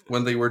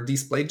 When they were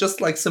displayed,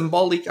 just like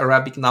symbolic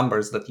Arabic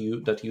numbers that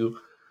you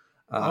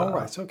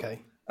right,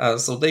 okay.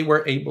 So they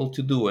were able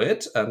to do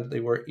it, and they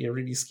were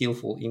really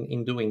skillful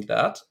in doing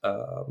that.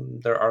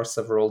 There are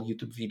several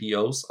YouTube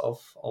videos of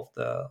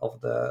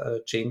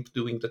the chimp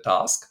doing the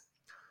task,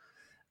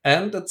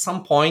 and at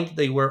some point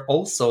they were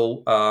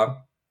also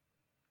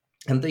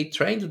and they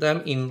trained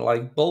them in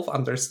like both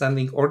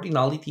understanding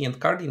ordinality and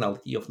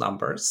cardinality of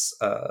numbers.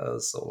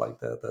 So like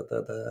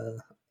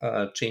the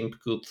chimp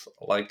could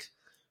like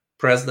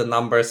press the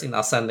numbers in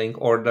ascending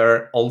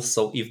order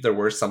also if there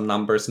were some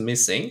numbers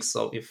missing.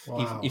 So if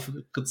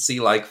you could see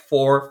like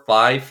 4,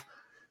 5,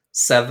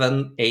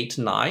 7, 8,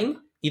 9,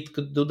 it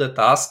could do the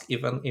task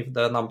even if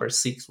the number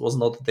 6 was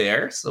not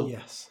there. So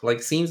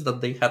like seems that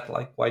they had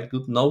like quite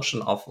good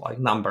notion of like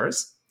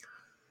numbers.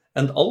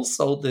 And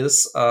also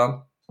this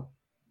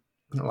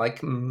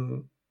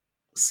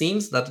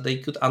seems that they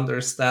could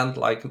understand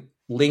like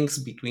links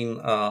between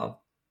so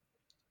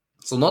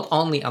not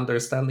only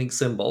understanding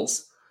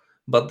symbols,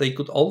 but they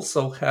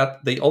also had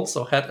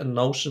a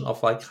notion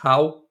of like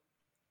how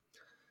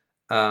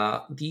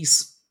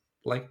these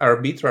like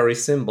arbitrary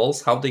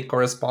symbols, how they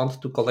correspond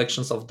to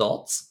collections of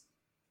dots.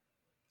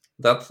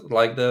 That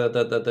like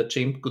the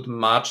chimp could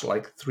match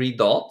like 3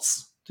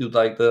 dots to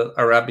like the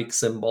Arabic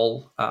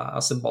symbol,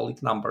 a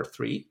symbolic number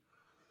 3.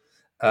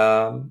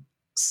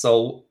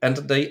 So, and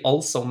they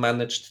also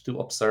managed to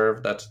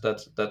observe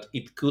that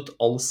it could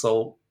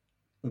also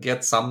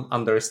get some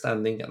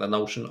understanding and a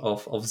notion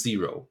of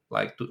zero,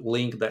 like to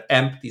link the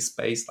empty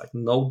space, like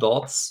no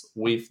dots,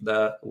 with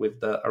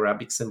the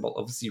Arabic symbol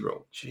of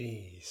 0.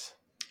 Jeez.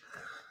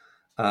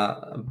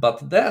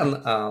 But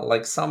then,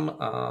 like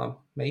some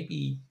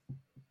maybe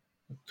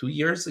 2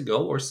 years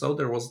ago or so,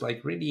 there was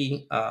like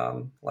really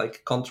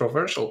like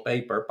controversial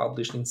paper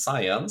published in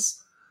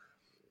Science,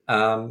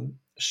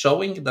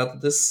 showing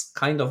that this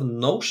kind of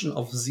notion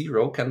of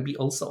 0 can be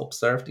also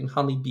observed in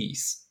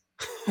honeybees.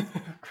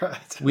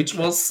 Right. Which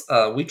was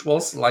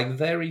like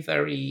very,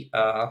 very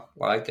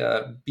like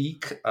a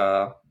big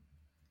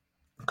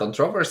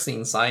controversy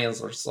in science,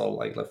 or so,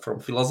 like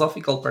from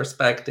philosophical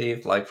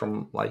perspective, like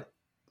from like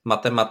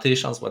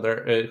mathematicians,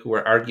 who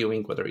were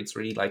arguing whether it's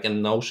really like a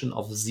notion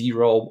of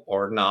 0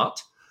 or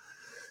not.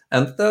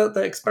 And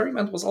the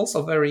experiment was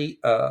also very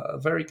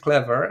very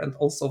clever and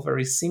also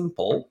very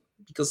simple,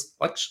 because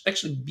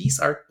actually bees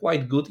are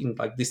quite good in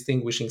like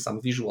distinguishing some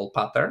visual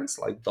patterns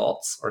like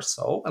dots or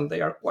so, and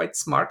they are quite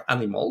smart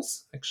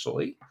animals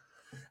actually.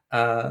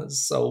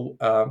 So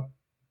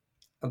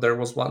there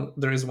is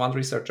one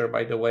researcher,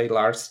 by the way,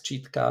 Lars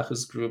Chitka,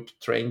 whose group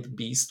trained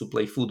bees to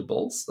play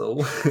football.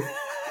 So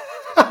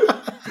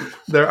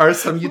there are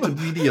some YouTube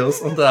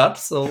videos on that.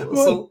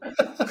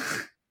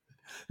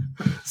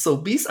 So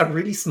bees are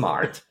really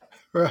smart,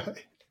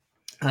 right?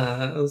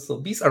 So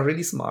bees are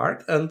really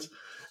smart, and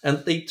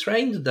they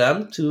trained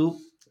them to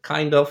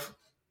kind of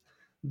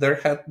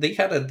they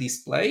had a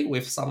display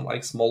with some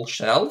like small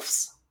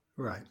shelves,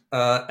 right?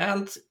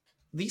 And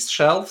these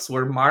shelves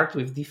were marked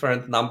with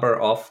different number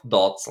of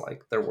dots.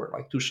 Like there were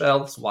like 2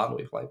 shelves, one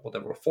with like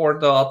whatever 4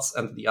 dots,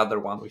 and the other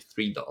one with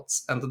 3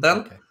 dots. And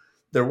then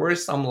there were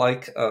some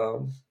like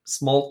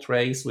small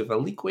trays with a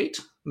liquid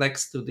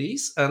next to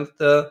these, and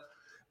the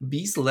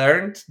bees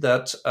learned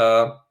that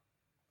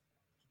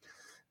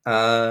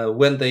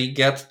when they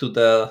get to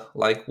the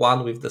like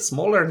one with the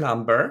smaller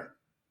number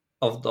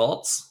of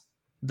dots,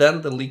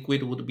 then the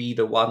liquid would be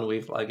the one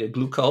with like a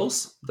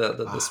glucose,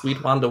 the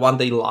sweet one, the one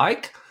they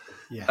like.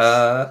 Yes.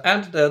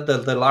 And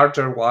the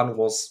larger one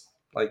was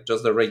like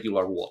just the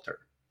regular water.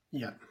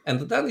 Yeah.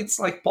 And then it's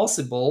like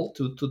possible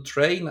to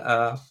train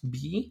a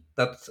bee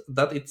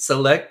that it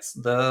selects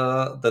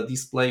the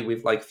display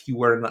with like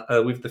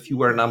with the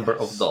fewer number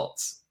of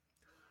dots.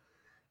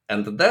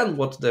 And then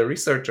what the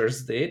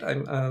researchers did,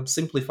 I'm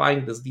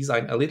simplifying this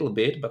design a little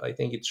bit, but I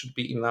think it should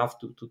be enough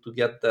to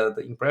get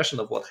the impression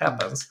of what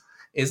happens,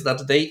 is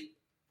that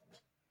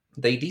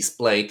they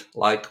displayed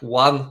like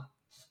one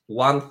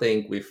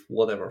thing with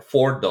whatever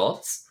 4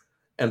 dots,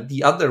 and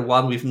the other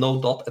one with no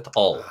dot at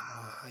all.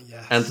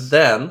 Yes. And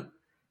then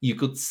you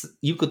could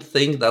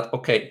think that,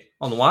 okay,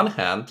 on one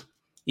hand,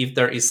 if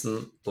there is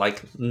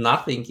like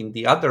nothing in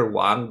the other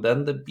one,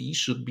 then the bee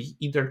should be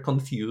either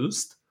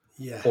confused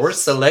or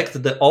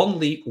select the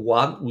only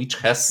one which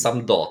has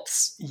some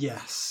dots.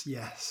 Yes.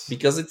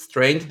 Because it's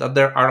trained that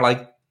there are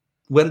like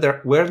when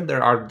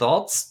there are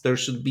dots, there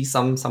should be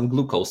some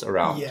glucose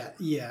around.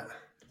 Yeah.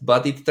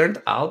 But it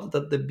turned out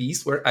that the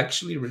bees were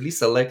actually really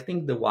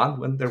selecting the one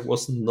when there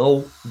was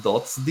no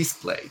dots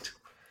displayed.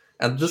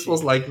 And this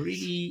was like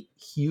really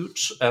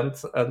huge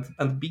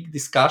and big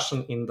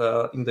discussion in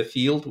the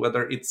field,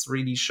 whether it's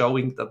really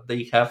showing that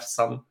they have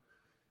some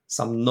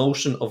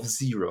notion of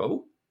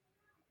zero.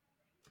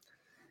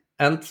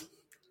 And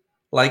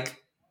like,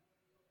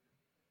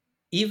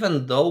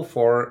 even though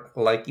for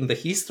like in the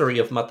history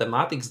of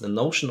mathematics, the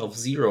notion of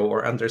zero,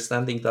 or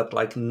understanding that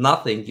like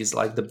nothing is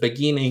like the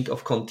beginning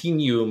of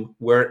continuum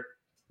where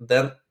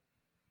then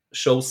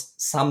shows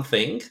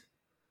something,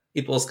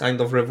 it was kind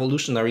of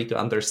revolutionary to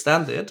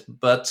understand it.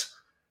 But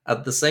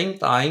at the same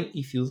time,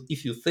 if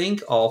you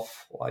think of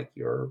like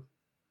your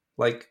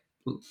like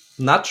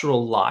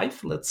natural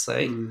life, let's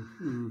say,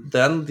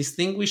 then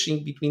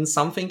distinguishing between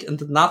something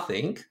and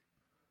nothing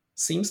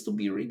seems to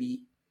be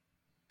really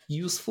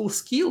useful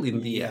skill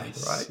in the end,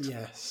 right?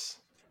 Yes.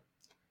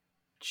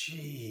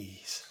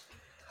 Jeez.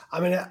 I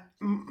mean,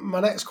 my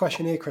next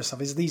question here,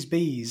 Christoph, is these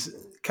bees,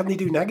 can they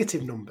do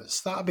negative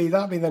numbers? That'd be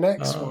the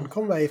next one,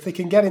 couldn't they? If they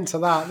can get into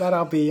that, then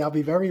I'll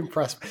be very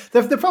impressed.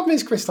 The problem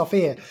is, Christoph,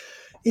 here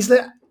is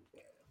that,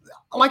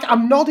 like,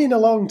 I'm nodding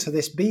along to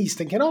this bees,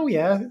 thinking, oh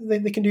yeah,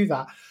 they can do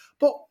that.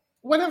 But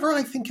whenever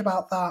I think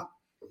about that,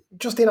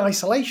 just in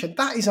isolation,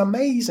 that is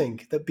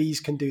amazing that bees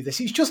can do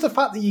this. It's just the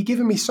fact that you're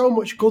giving me so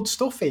much good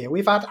stuff here.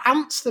 We've had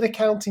ants that are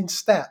counting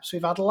steps.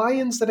 We've had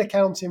lions that are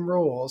counting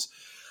roars.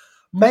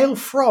 Male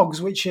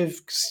frogs, which have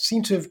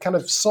seem to have kind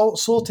of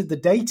sorted the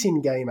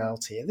dating game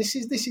out here. This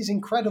is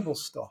incredible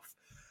stuff.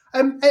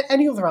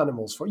 Any other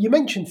animals? You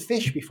mentioned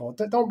fish before.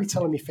 Don't be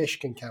telling me fish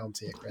can count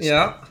here, Chris.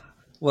 Yeah.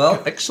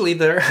 Well, actually,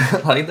 there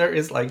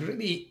is like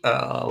really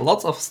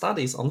lots of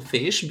studies on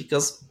fish,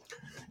 because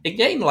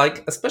again,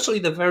 like especially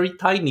the very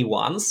tiny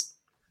ones,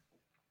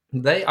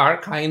 they are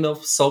kind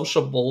of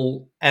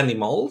sociable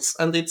animals,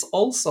 and it's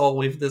also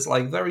with this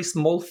like very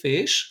small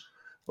fish,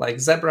 like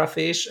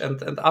zebrafish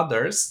and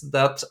others,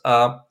 that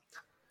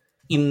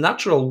in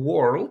natural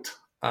world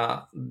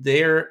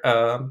their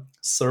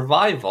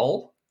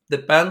survival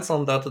depends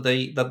on that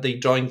they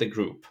join the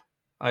group.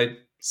 I'm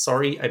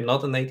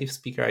not a native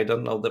speaker. I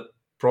don't know the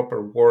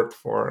proper word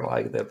for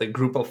like the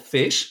group of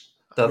fish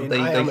that they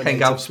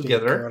hang out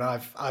together. And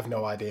I've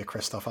no idea,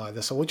 Christoph,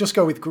 either. So we'll just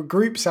go with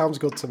group. Sounds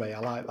good to me. I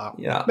like that.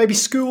 Yeah. Maybe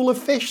school of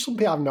fish. Some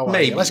people have no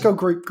idea. Let's go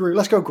group.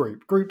 Let's go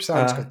group. Group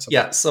sounds good to me.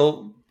 Yeah.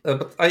 So,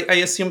 but I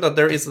assume that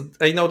there is.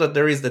 I know that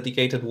there is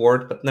dedicated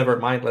word, but never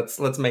mind.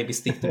 Let's maybe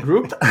stick to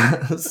group.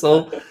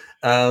 So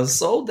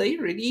they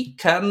really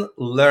can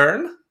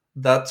learn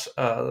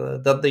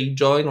that they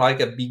join like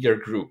a bigger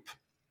group.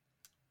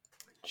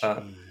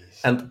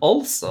 And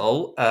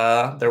also,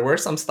 there were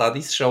some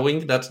studies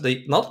showing that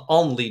they not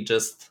only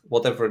just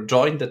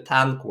join the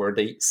tank where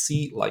they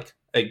see like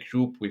a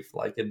group with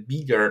like a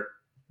bigger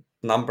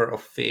number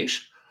of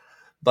fish,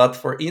 but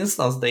for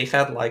instance, they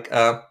had like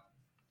a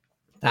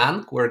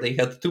tank where they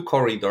had 2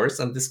 corridors,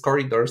 and these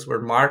corridors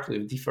were marked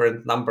with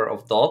different number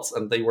of dots,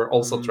 and they were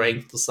also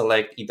trained to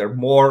select either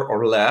more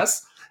or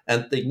less,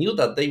 and they knew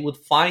that they would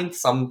find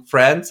some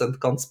friends and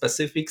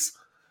conspecifics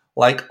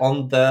like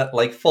on the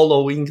like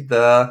following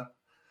the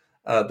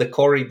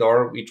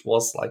corridor, which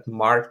was like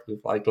marked with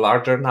like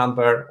larger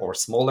number or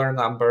smaller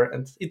number,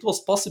 and it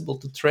was possible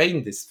to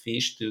train this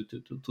fish to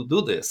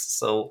do this.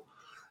 So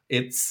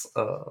it's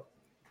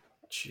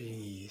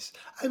jeez.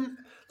 And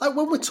like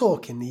when we're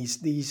talking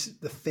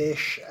the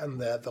fish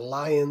and the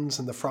lions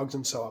and the frogs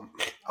and so on,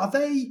 are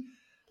they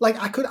like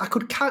I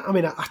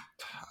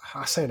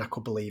saying I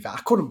could believe it.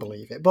 I couldn't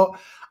believe it, but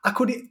I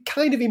could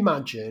kind of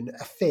imagine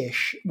a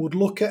fish would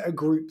look at a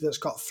group that's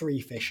got 3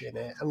 fish in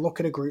it and look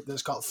at a group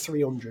that's got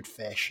 300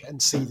 fish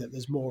and see that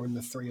there's more in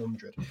the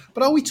 300.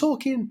 But are we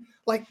talking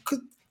like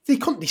they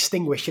couldn't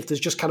distinguish if there's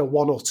just kind of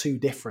 1 or 2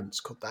 difference,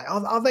 could they?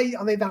 Are they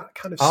that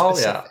kind of specific? Oh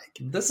yeah,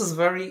 this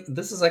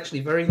is actually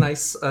very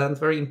nice and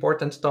very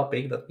important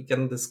topic that we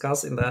can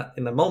discuss in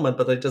a moment.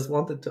 But I just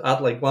wanted to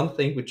add like one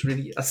thing which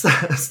really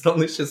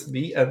astonishes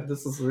me, and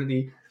this is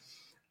really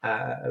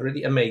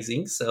really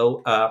amazing.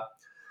 So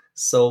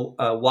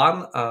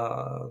one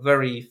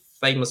very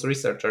famous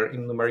researcher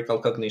in numerical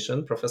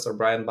cognition, Professor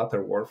Brian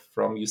Butterworth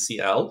from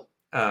UCL,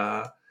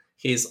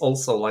 he's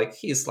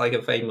like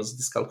a famous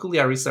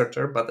dyscalculia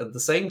researcher, but at the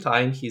same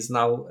time he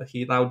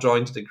now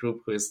joined the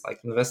group who is like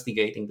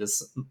investigating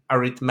this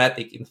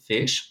arithmetic in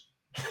fish.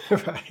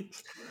 Right.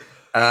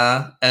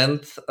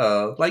 And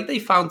like they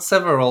found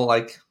several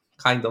like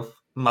kind of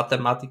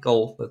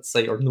mathematical, let's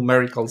say, or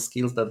numerical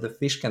skills that the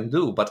fish can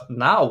do. But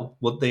now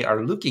what they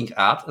are looking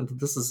at, and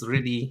this is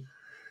really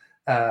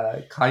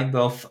kind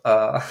of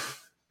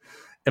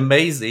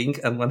amazing,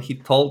 and when he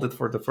told it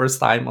for the first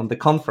time on the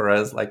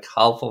conference, like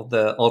half of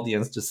the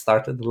audience just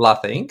started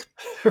laughing.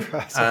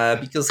 Right.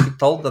 Because he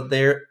told that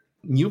their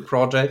new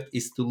project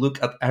is to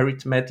look at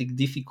arithmetic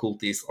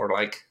difficulties, or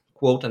like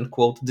quote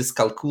unquote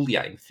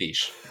dyscalculia in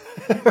fish.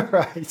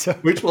 Right.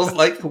 Which was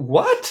like,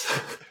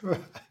 what?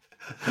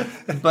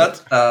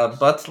 but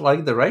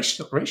like the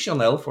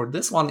rationale for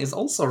this one is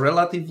also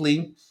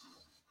relatively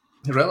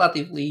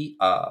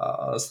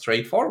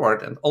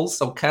straightforward, and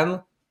also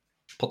can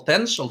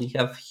potentially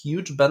have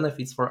huge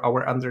benefits for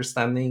our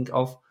understanding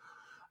of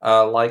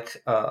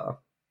our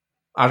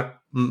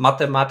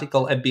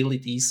mathematical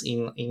abilities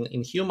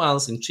in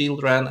humans, in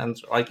children,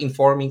 and like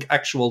informing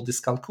actual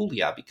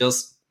dyscalculia,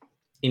 because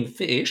in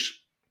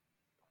fish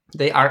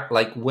they are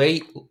like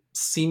way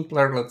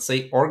simpler, let's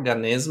say,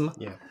 organisms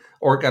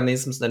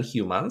than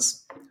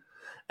humans.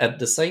 At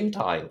the same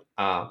time,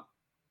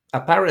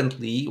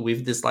 apparently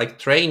with this like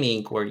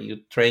training where you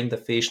train the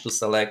fish to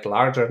select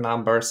larger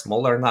number,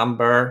 smaller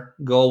number,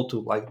 go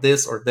to like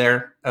this or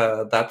there,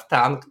 that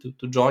tank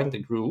to join the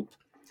group,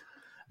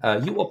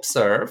 you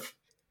observe,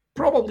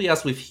 probably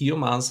as with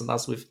humans and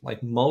as with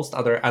like most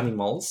other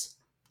animals,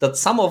 that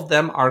some of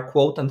them are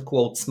quote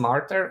unquote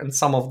smarter and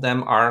some of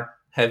them are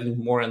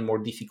having more and more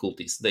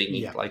difficulties. They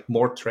need like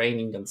more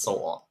training and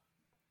so on.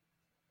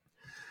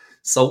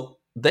 So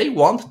they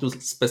want to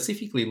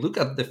specifically look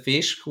at the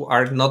fish who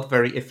are not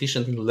very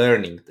efficient in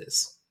learning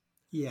this.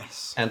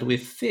 Yes. And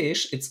with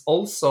fish, it's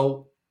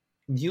also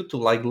due to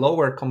like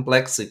lower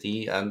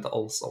complexity, and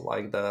also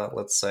like the,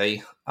 let's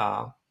say,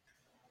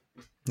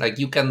 like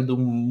you can do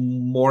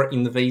more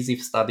invasive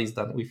studies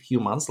than with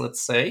humans,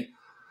 let's say.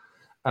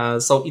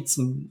 So it's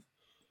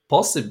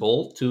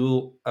possible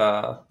to,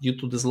 due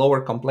to this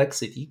lower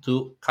complexity,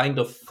 to kind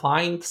of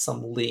find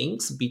some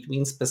links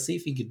between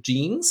specific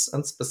genes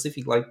and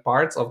specific like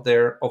parts of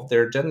their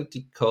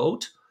genetic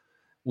code,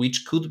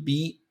 which could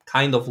be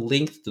kind of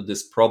linked to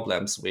these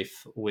problems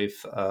with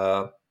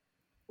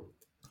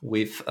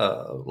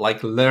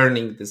like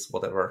learning this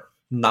whatever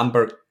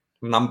numerical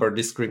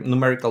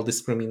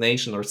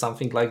discrimination or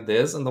something like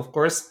this. And of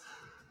course,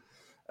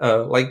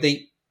 like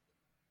they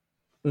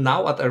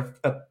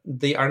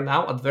are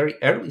now at very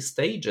early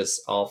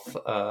stages of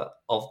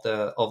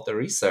the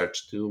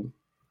research to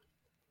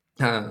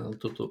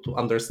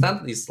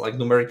understand these like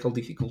numerical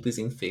difficulties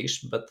in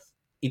fish, but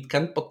it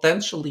can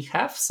potentially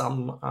have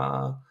some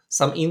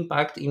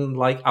impact in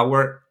like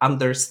our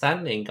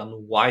understanding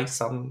on why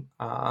some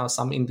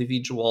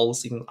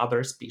individuals in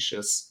other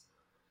species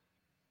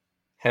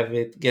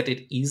get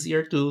it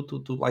easier to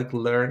like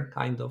learn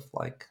kind of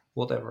like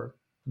whatever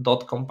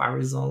dot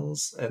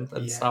comparisons and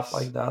yes, stuff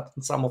like that.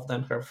 And some of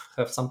them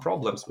have some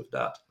problems with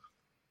that.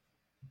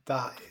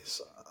 That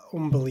is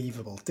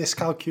unbelievable.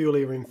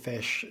 Dyscalculia in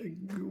fish.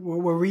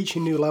 We're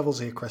reaching new levels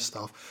here,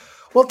 Christoph.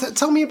 Well,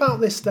 tell me about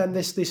this then.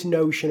 This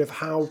notion of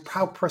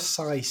how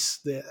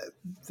precise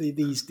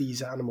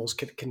these animals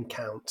can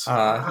count.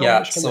 How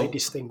much can they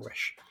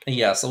distinguish?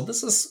 Yeah. So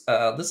this is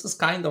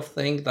kind of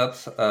thing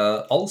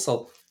that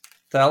also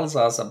tells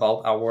us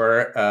about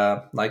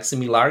our like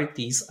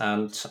similarities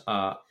and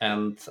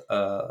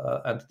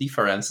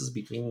differences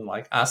between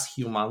like us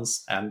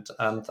humans and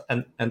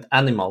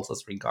animals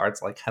as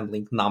regards like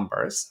handling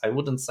numbers. I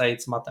wouldn't say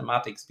it's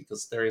mathematics,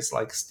 because there is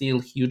like still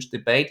huge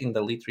debate in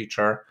the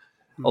literature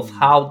of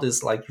how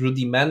this like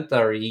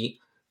rudimentary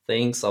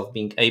things of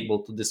being able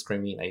to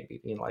discriminate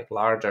between like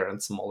larger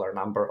and smaller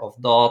number of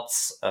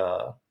dots,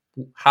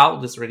 how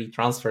this really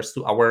transfers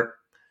to our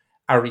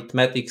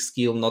arithmetic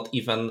skill, not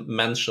even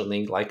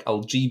mentioning like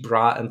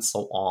algebra and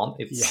so on.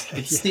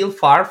 It's still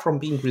far from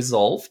being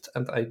resolved,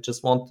 and I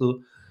just want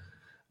to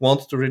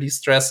really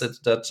stress it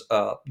that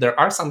there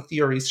are some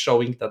theories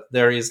showing that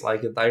there is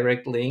like a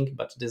direct link,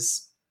 but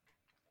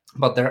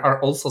there are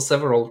also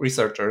several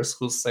researchers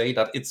who say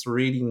that it's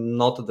really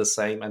not the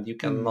same, and you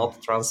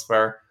cannot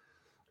transfer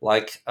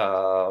like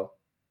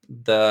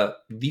the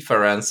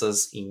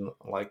differences in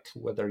like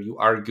whether you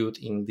are good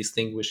in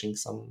distinguishing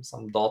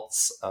some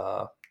dots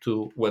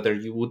to whether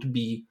you would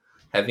be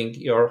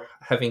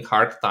having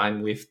hard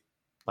time with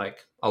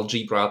like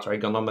algebra,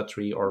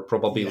 trigonometry, or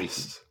probability.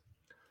 Yes.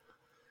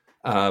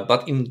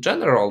 But in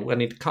general,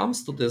 when it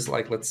comes to this,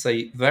 like let's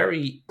say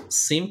very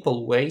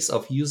simple ways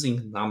of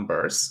using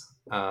numbers,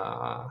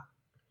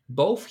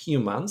 both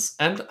humans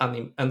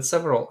and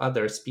several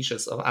other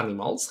species of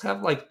animals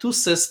have like two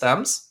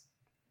systems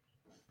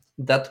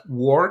that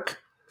work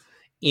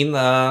in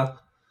a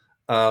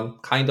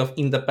kind of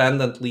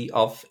independently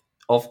of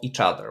each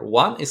other.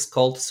 One is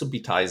called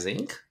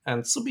subitizing,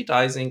 and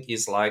subitizing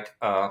is like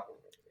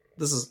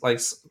this is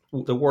like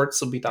the word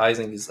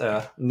subitizing is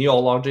a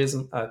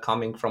neologism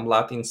coming from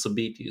Latin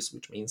subitius,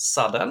 which means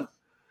sudden,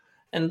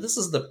 and this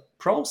is the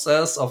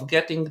process of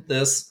getting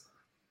this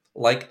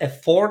like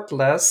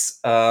effortless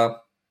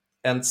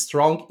and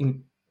strong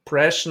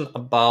impression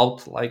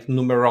about like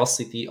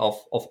numerosity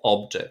of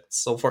objects.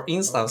 So for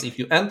instance, if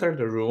you enter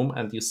the room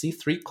and you see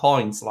 3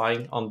 coins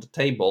lying on the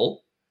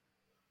table,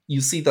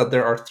 you see that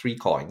there are 3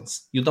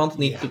 coins. You don't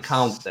need to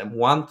count them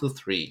 1 to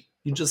 3.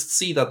 You just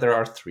see that there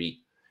are 3,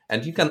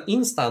 and you can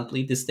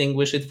instantly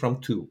distinguish it from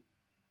 2.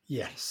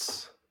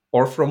 Yes.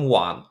 Or from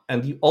 1.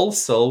 And you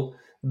also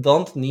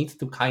don't need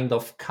to kind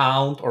of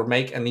count or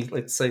make any,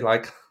 let's say,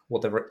 like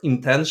whatever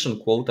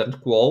intention, quote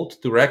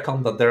unquote, to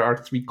reckon that there are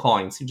 3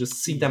 coins. You just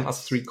see them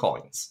as 3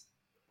 coins.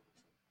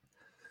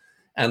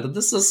 And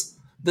this is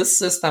This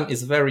system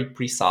is very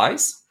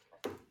precise.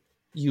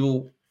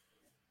 You,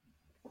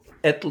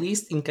 at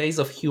least in case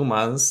of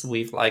humans,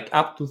 with like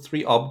up to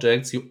 3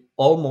 objects, you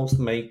almost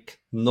make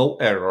no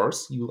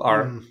errors. You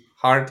are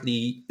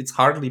it's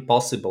hardly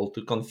possible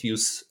to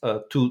confuse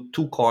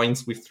two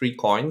coins with 3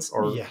 coins,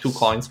 or Yes. 2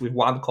 coins with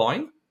 1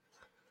 coin.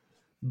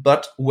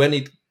 But when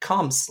it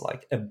comes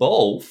like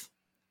above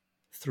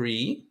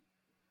 3,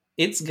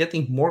 it's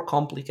getting more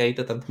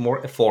complicated and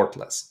more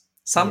effortless.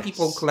 Some Yes.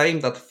 people claim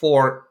that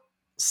 4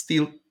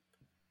 still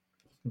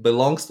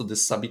belongs to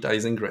this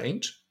subitizing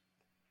range,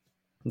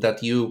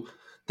 that you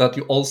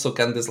also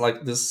can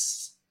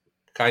this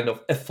kind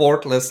of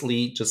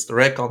effortlessly just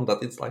reckon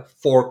that it's like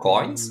 4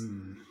 coins,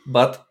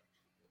 but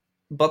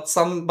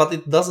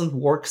it doesn't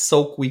work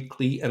so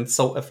quickly and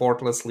so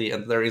effortlessly,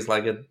 and there is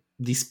like a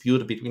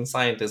dispute between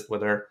scientists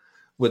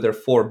whether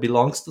 4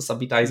 belongs to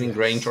subitizing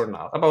range or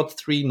not. About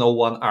 3, no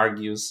one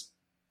argues.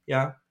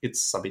 Yeah,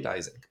 it's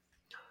subitizing.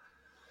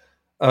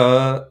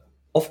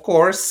 Of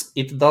course,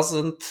 it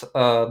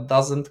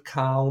doesn't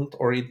count,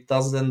 or it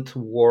doesn't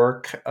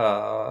work.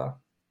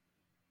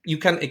 You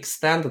can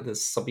extend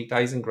this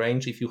subitizing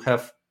range if you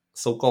have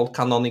so-called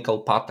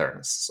canonical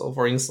patterns. So,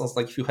 for instance,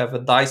 like if you have a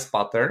dice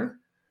pattern,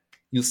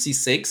 you see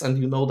 6 and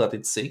you know that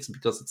it's 6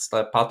 because it's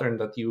the pattern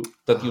that you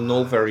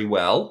know very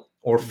well.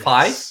 Or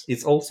 5,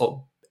 it's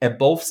also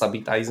above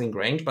subitizing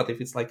range, but if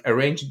it's like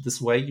arranged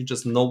this way, you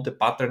just know the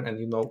pattern and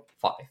you know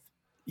 5.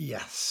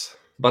 Yes.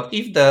 But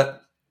if the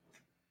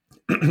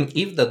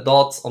if the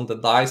dots on the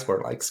dice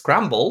were like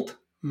scrambled,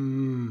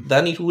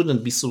 then it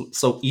wouldn't be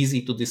so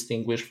easy to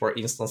distinguish, for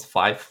instance,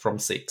 5 from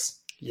 6.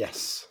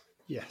 Yes.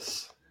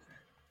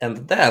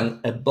 And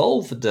then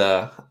above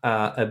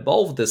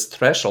this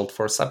threshold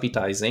for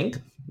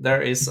subitizing,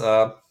 there is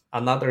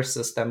another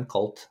system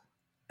called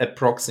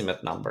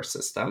approximate number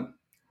system.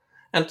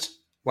 And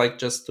like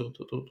just to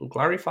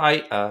clarify,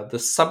 the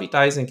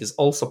subitizing is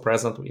also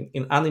present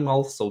in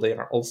animals, so they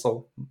are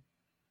also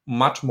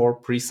much more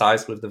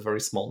precise with the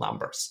very small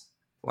numbers.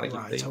 Like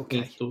if they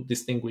need to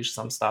distinguish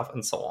some stuff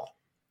and so on.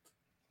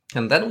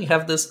 And then we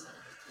have this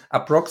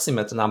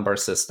approximate number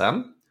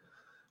system,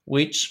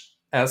 which,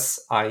 as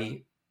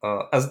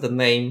the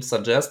name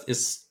suggests,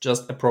 is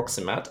just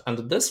approximate.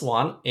 And this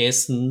one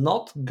is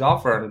not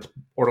governed,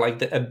 or like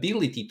the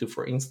ability to,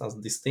 for instance,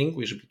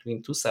 distinguish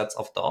between 2 sets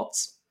of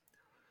dots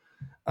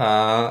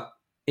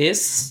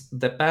is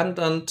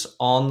dependent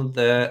on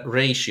the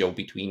ratio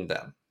between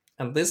them.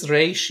 And this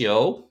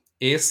ratio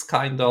is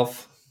kind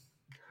of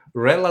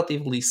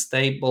relatively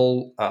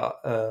stable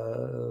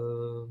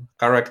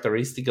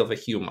characteristic of a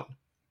human,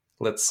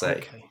 let's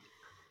say.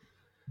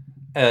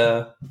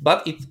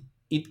 But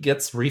it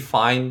gets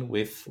refined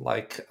with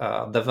like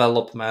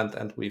development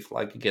and with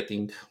like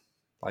getting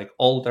like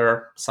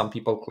older. Some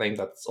people claim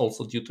that it's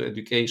also due to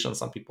education.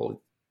 Some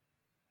people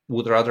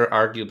would rather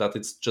argue that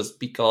it's just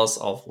because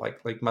of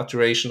like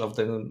maturation of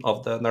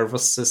the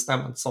nervous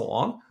system and so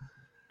on.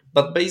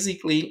 But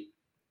basically,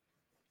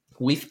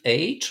 with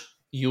age,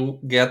 you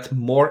get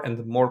more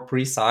and more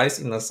precise,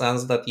 in a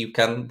sense that you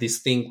can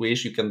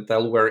distinguish, you can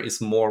tell where is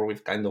more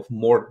with kind of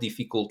more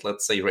difficult,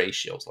 let's say,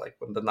 ratios, like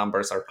when the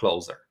numbers are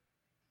closer.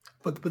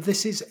 But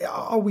this is,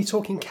 are we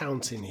talking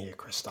counting here,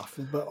 Christoph?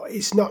 But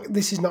it's not.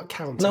 This is not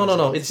counting.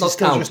 No, it's not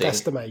counting. Just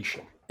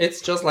estimation. It's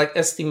just like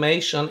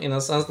estimation, in a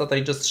sense that I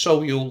just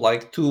show you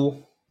like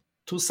two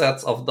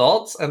sets of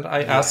dots, and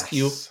I ask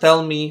you,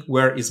 tell me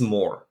where is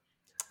more.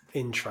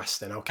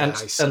 Interesting. Okay.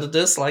 And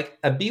this like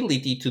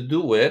ability to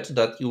do it,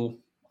 that you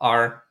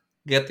are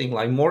getting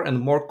like more and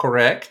more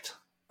correct.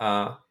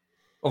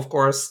 Of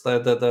course,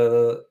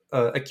 the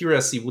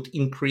accuracy would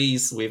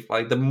increase with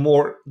like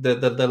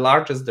the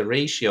largest the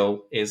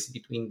ratio is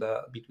between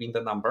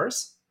the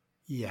numbers.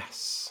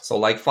 Yes. So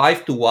like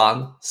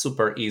 5-1,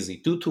 super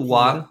easy.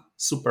 2-1,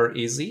 super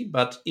easy.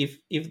 But if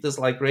this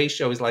like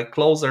ratio is like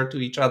closer to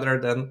each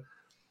other, then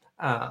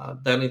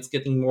it's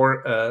getting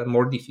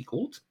more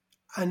difficult.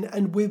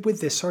 And with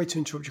this, sorry to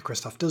interrupt you,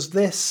 Christoph, does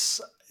this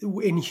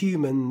in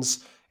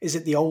humans, is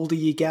it the older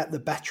you get, the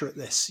better at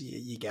this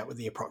you get with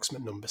the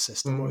approximate number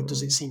system, or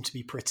does it seem to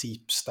be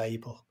pretty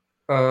stable?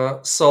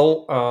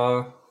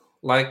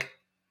 Like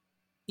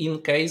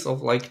in case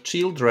of like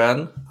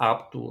children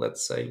up to,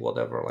 let's say,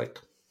 whatever, like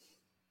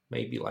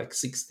maybe like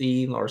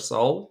 16 or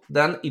so,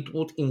 then it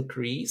would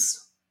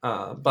increase.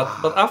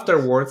 But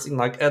afterwards, in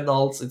like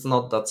adults, it's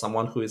not that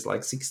someone who is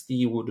like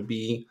 60 would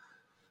be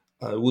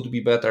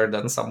better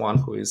than someone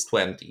who is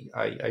 20.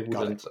 I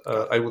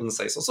wouldn't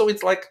say so. So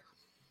it's like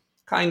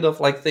kind of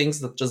like things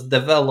that just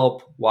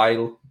develop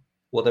while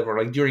whatever,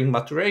 like during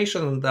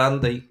maturation, and then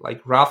they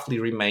like roughly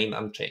remain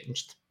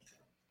unchanged.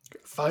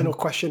 Final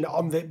question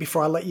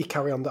before I let you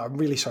carry on. I'm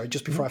really sorry,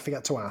 just before I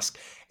forget to ask,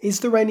 is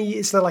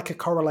there like a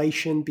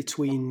correlation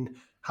between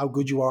how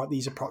good you are at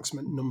these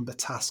approximate number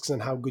tasks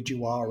and how good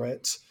you are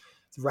at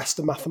the rest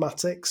of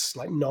mathematics,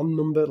 like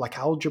non-number, like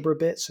algebra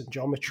bits and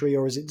geometry,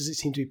 or does it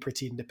seem to be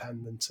pretty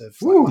independent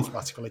of like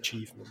mathematical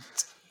achievement?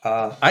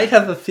 I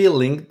have a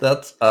feeling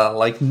that,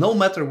 like, no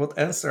matter what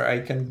answer I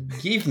can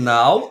give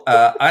now,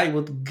 I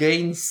would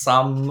gain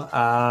some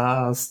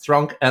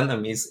strong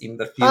enemies in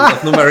the field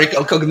of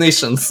numerical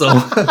cognition. So,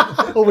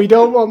 well, we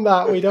don't want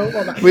that. We don't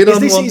want that. We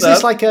don't is want is that.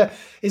 This like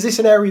is this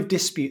an area of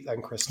dispute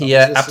then, Christoph?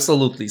 Yeah,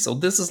 absolutely. So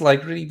this is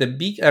like really the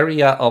big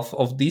area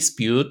of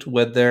dispute,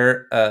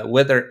 whether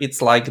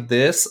it's like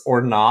this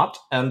or not,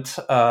 and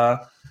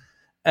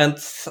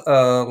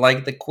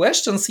like the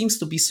question seems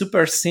to be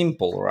super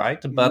simple,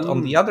 right? But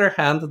on the other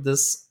hand,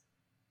 this,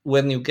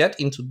 when you get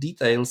into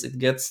details, it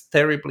gets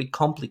terribly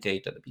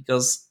complicated,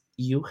 because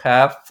you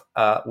have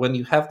when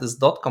you have this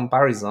dot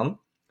comparison,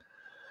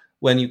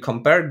 when you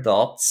compare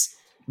dots,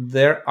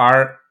 there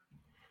are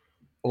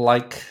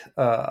like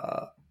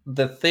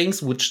the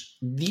things which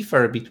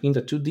differ between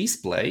the two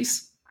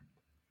displays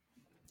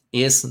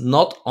is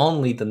not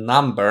only the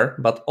number,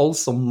 but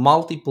also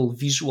multiple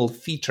visual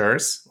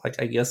features,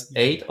 like I guess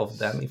 8 of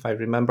them, if I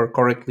remember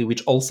correctly,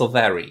 which also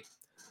vary.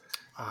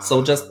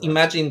 So just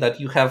imagine that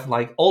you have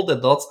like all the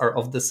dots are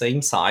of the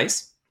same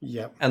size,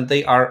 and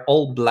they are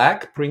all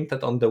black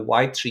printed on the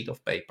white sheet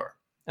of paper.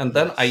 And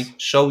then I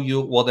show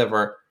you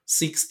whatever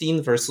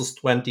 16 versus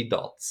 20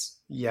 dots.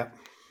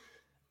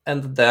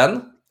 And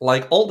then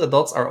like all the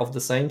dots are of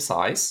the same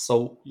size.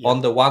 So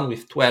on the one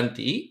with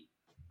 20,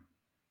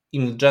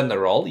 in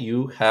general,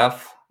 you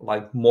have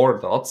like more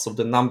dots, so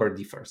the number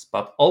differs.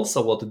 But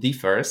also what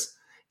differs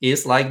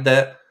is like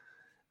the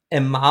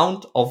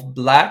amount of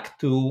black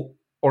to,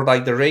 or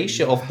like the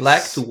ratio of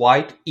black to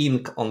white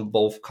ink on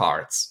both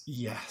cards.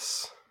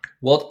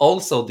 What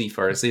also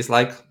differs is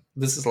like,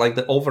 this is like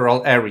the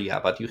overall area,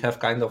 but you have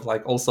kind of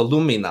like also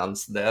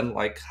luminance, then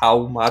like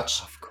how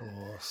much. Of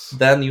course.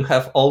 Then you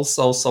have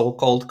also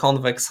so-called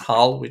convex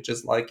hull, which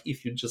is like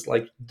if you just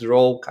like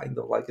draw kind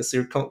of like a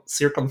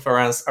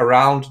circumference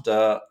around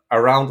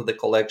the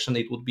collection,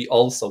 it would be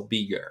also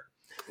bigger.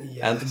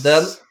 And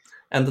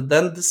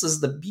then this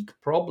is the big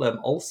problem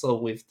also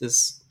with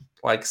this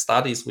like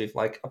studies with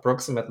like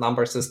approximate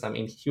number system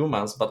in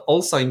humans, but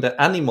also in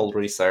the animal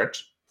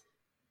research,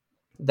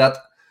 that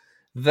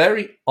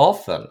very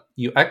often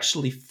you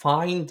actually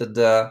find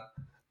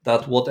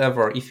that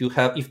whatever,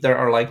 if there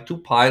are like two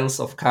piles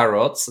of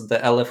carrots, the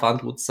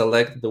elephant would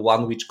select the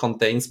one which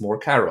contains more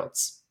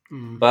carrots.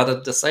 But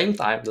at the same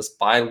time, this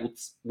pile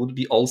would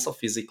be also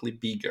physically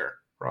bigger,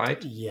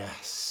 right?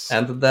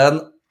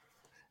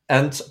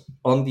 And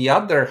on the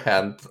other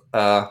hand,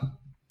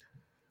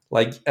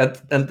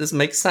 and this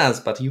makes sense,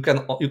 but you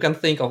can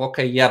think of,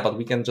 okay, yeah, but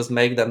we can just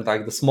make them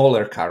like the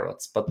smaller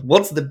carrots. But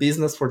what's the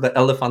business for the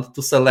elephant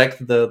to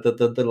select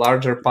the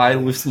larger pile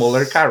with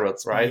smaller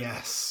carrots, right?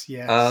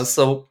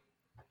 So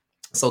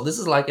this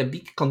is like a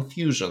big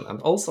confusion.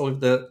 And also with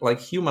the like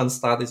human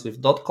studies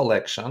with dot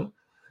collections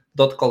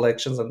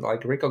and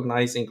like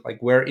recognizing like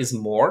where is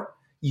more,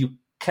 you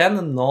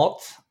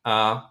cannot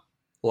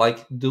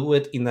like do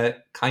it in a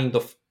kind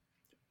of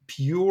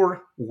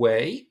pure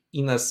way,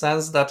 in a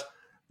sense that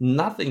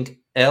nothing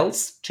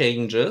else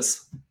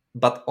changes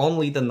but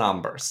only the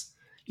numbers.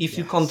 If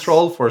you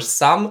control for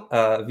some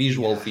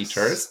visual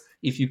features,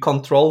 if you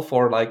control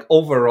for like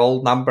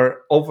overall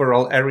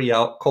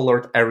area,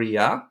 colored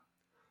area,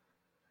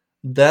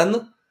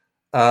 then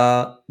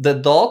the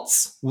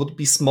dots would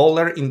be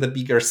smaller in the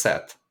bigger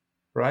set,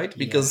 right?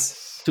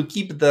 Because to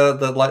keep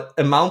the like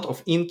amount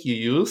of ink you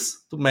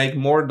use to make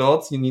more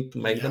dots, you need to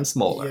make them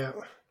smaller.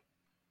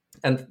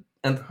 And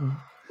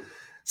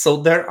so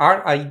there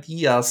are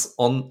ideas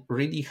on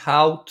really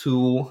how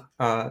to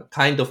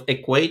kind of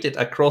equate it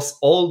across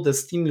all the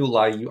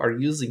stimuli you are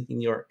using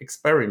in your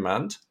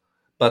experiment,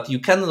 but you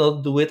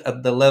cannot do it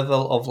at the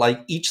level of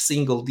like each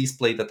single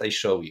display that I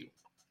show you.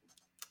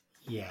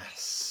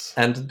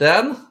 And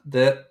then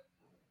the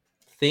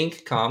thing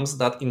comes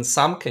that in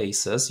some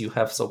cases you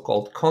have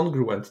so-called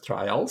congruent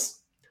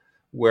trials,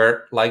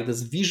 where like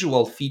these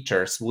visual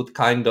features would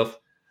kind of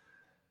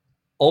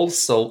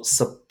also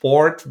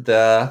support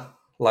the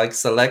like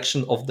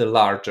selection of the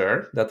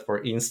larger, that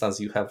for instance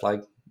you have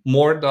like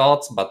more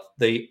dots, but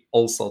they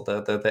also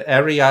the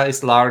area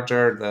is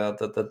larger,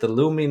 the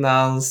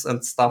luminance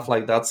and stuff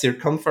like that,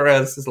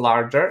 circumference is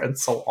larger, and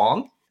so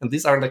on. And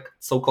these are like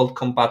so-called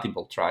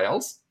compatible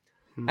trials.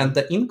 And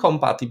the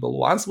incompatible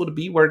ones would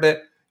be where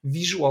the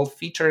visual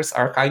features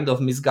are kind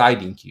of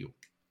misguiding you.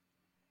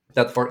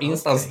 That for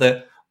instance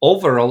the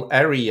overall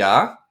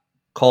area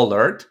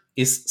colored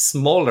is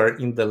smaller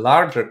in the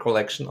larger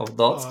collection of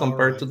dots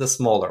compared to the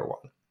smaller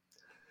one.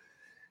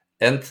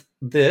 And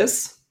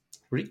this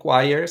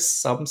requires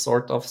some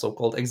sort of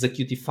so-called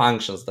executive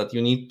functions that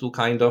you need to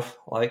kind of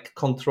like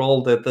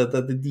control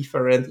the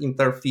different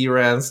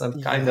interference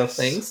and kind of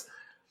things.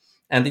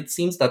 And it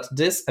seems that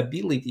this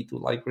ability to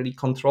like really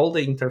control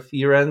the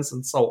interference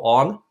and so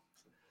on,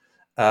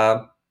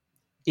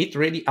 it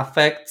really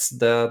affects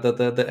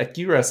the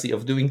accuracy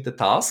of doing the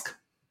task,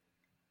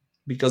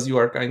 because you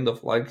are kind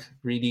of like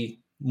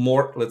really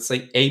more, let's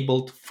say,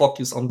 able to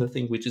focus on the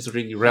thing which is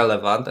really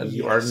relevant, and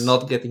you are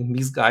not getting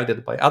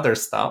misguided by other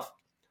stuff.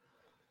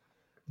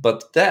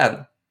 But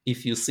then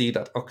if you see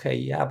that, okay,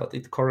 yeah, but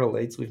it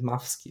correlates with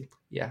math skill.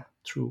 Yeah,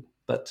 true.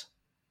 But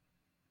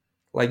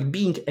like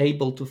being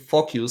able to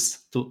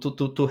focus,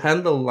 to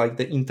handle like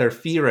the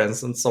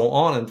interference and so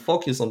on, and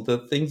focus on the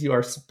things you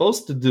are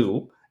supposed to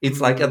do, it's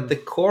like at the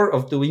core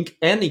of doing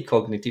any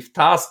cognitive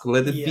task.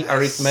 Let it be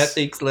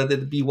arithmetics, let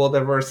it be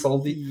whatever,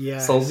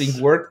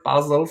 solving word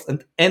puzzles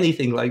and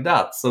anything like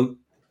that. So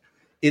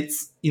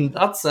it's in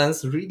that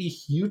sense really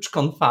huge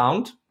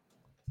confound.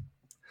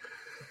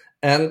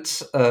 And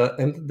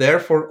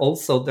therefore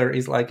also there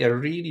is like a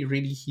really,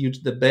 really huge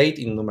debate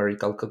in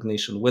numerical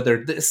cognition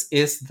whether this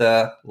is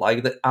the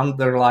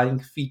underlying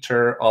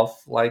feature of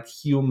like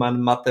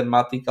human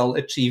mathematical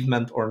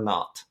achievement or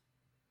not.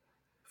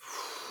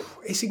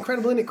 It's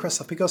incredible, isn't it,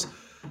 Christoph? Because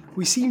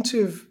we seem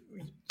to have,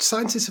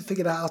 scientists have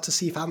figured out how to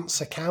see if ants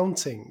are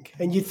counting.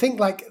 And you'd think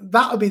like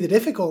that would be the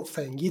difficult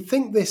thing. You'd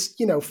think this,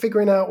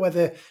 figuring out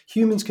whether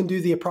humans can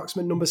do the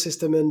approximate number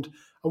system and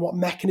what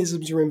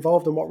mechanisms are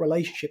involved and what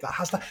relationship that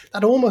has,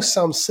 that almost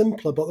sounds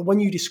simpler. But when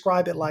you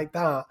describe it like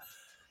that,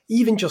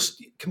 even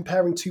just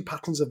comparing two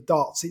patterns of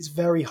dots, it's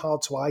very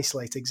hard to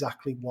isolate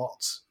exactly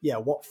what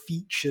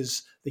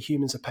features the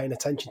humans are paying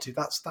attention to.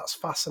 That's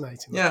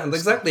fascinating. Yeah, and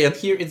exactly. And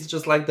here it's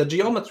just like the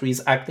geometry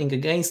is acting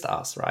against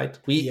us, right?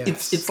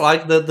 It's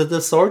like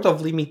the sort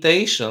of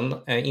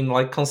limitation in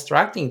like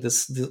constructing the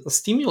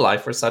stimuli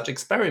for such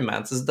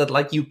experiments is that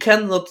like you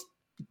cannot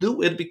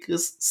do it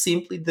because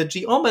simply the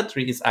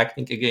geometry is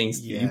acting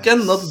against you. You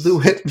cannot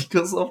do it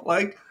because of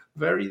like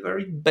very,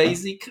 very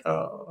basic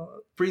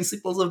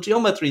principles of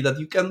geometry, that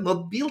you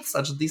cannot build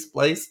such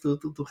displays to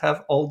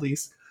have all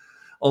these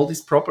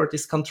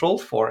properties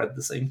controlled for at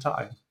the same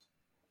time.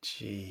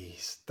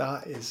 Jeez,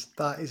 that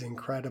is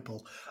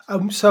incredible.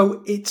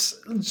 So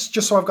it's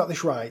just so I've got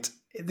this right.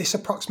 This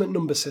approximate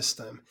number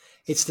system,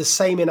 it's the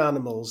same in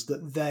animals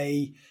that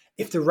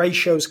if the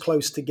ratio's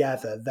close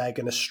together, they're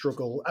going to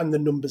struggle, and the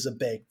numbers are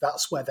big.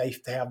 That's where they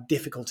have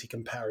difficulty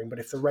comparing. But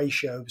if the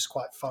ratio is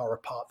quite far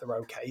apart, they're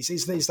okay.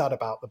 Is that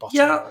about the bottom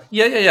line?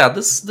 Yeah.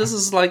 This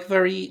is like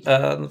very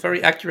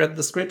very accurate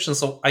description.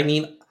 So I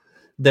mean,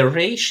 the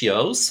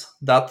ratios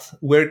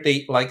where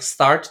they like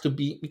start to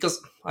be, because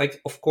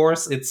like of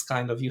course it's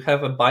kind of, you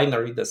have a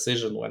binary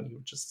decision when you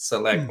just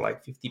select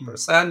like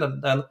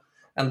 50%,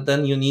 and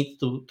then you need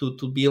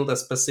to build a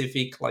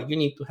specific, like you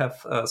need to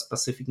have a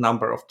specific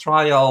number of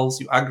trials,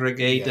 you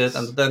aggregate it,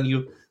 and then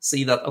you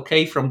see that,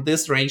 okay, from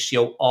this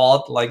ratio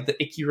odd, like the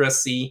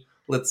accuracy,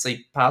 let's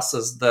say,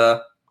 passes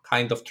the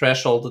kind of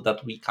threshold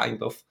that we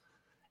kind of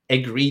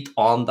agreed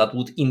on, that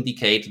would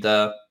indicate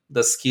the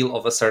skill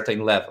of a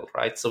certain level,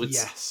 right? So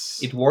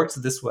it works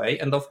this way.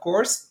 And of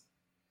course,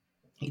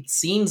 it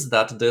seems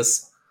that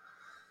this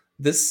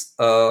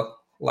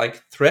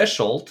like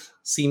threshold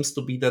seems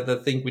to be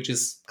the thing which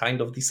is kind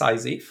of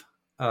decisive.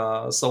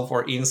 So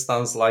for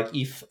instance, like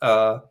if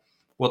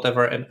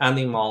whatever, an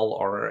animal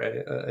or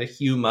a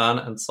human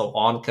and so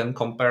on can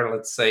compare,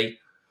 let's say,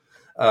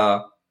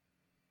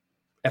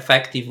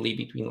 effectively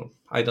between,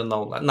 I don't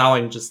know, now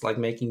I'm just like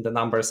making the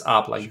numbers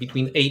up, like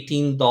between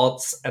 18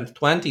 dots and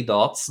 20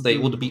 dots, they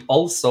would be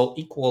also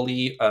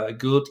equally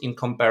good in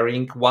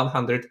comparing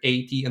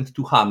 180 and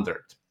 200.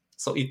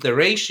 So if the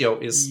ratio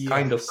is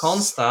kind of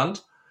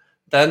constant,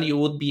 then you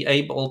would be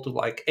able to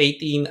like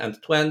 18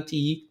 and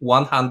 20,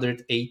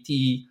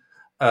 180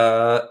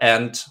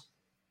 and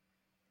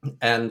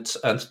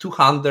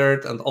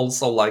 200, and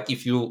also like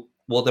if you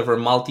whatever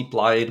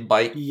multiply it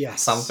by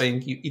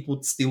something, it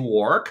would still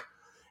work.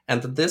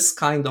 And this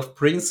kind of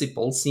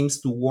principle seems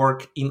to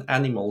work in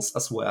animals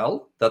as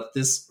well, that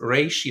this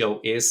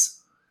ratio is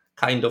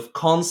kind of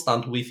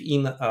constant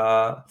within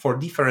for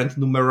different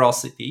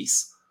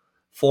numerosities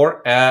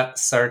for a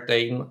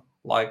certain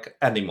like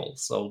animal.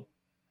 So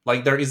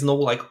like there is no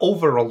like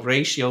overall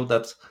ratio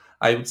that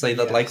I would say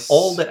that like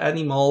all the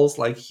animals,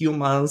 like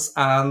humans,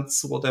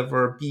 ants,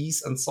 whatever,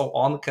 bees and so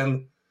on,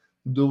 can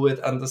do it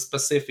and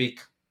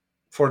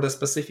for the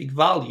specific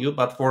value,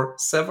 but for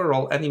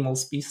several animal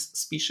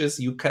species,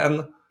 you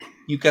can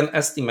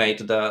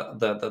estimate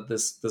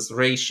this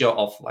ratio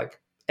of like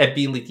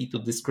ability to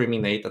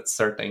discriminate at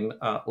certain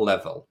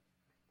level.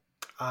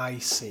 I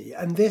see.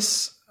 And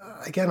this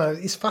again,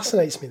 it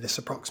fascinates me, this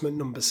approximate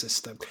number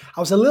system. I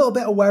was a little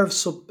bit aware of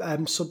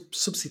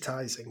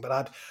subsitizing, but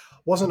I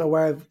wasn't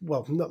aware of,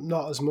 well,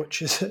 not as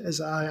much as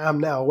I am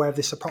now, aware of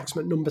this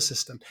approximate number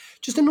system.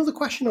 Just another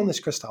question on this,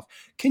 Christoph.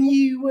 Can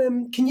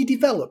you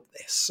develop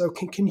this? So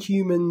can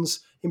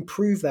humans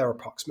improve their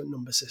approximate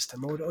number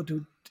system, or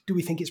do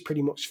we think it's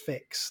pretty much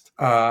fixed?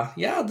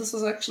 Yeah, this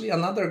is actually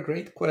another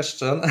great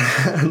question.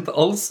 And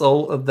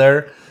also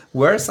there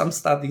were some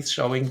studies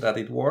showing that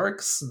it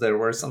works. There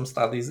were some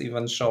studies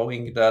even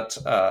showing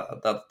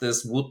that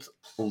this would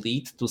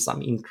lead to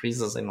some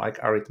increases in like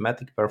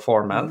arithmetic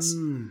performance.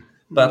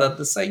 But at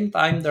the same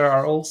time, there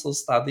are also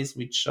studies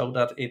which show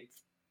that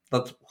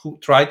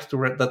tried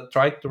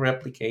to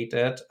replicate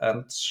it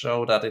and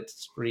show that it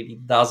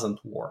really doesn't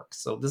work.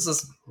 So this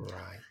is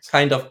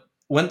kind of,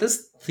 when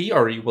this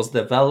theory was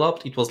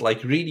developed, it was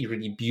like really,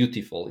 really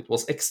beautiful. It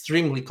was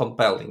extremely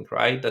compelling,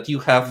 right? That you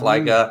have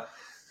like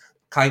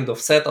kind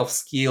of set of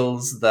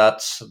skills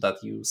that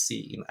you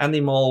see in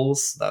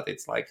animals, that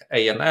it's like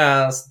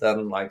ANS,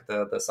 then like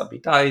the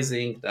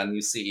subitizing, then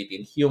you see it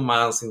in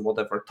humans, in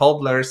whatever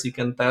toddlers you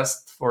can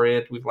test for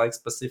it with like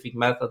specific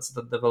methods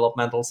that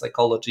developmental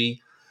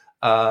psychology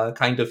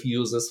kind of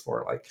uses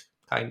for like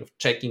kind of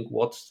checking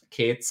what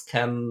kids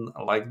can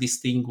like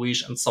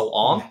distinguish and so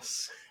on.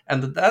 Yes.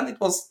 And then it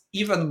was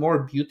even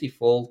more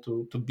beautiful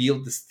to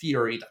build this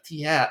theory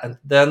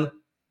that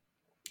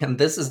and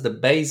this is the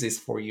basis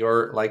for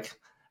your like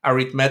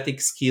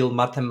arithmetic skill,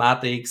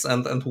 mathematics,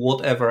 and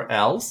whatever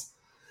else.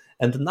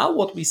 And now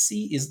what we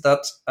see is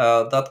that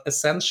that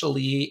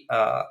essentially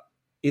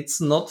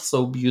it's not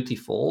so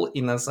beautiful,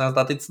 in a sense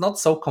that it's not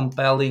so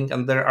compelling,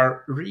 and there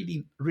are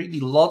really, really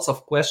lots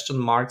of question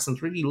marks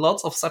and really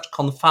lots of such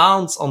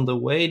confounds on the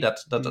way that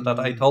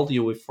I told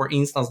you with, for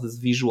instance, these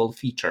visual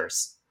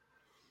features.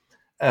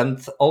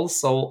 And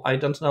also, I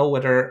don't know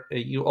whether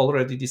you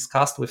already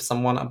discussed with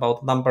someone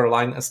about number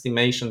line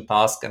estimation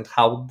task and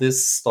how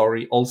this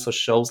story also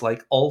shows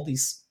like all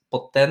these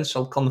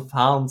potential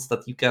confounds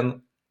that you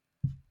can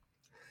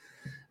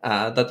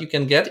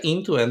get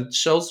into, and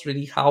shows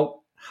really how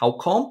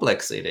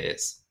complex it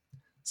is.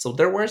 So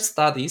there were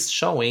studies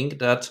showing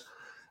that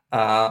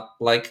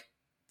like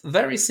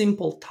very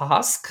simple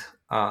task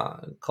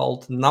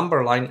called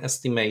number line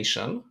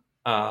estimation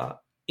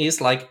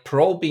is like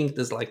probing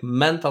this like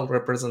mental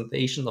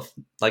representation of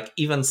like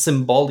even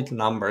symbolic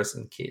numbers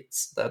in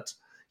kids, that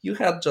you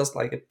had just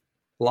like a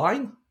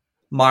line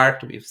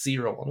marked with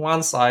 0 on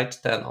one side,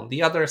 10 on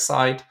the other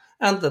side,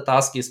 and the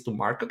task is to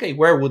mark, okay,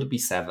 where would be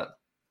 7?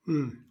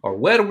 Or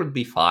where would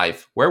be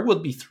 5? Where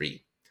would be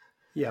 3?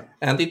 Yeah.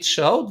 And it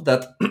showed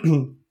that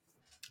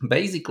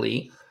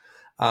basically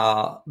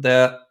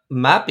the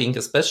mapping,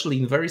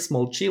 especially in very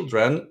small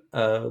children,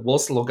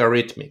 was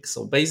logarithmic.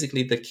 So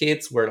basically the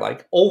kids were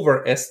like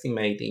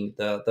overestimating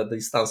the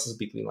distances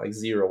between like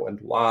 0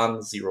 and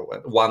 1, 0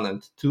 and 1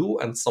 and 2,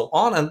 and so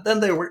on. And then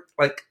they were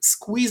like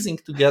squeezing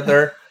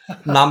together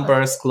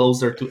numbers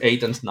closer to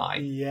 8 and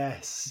 9.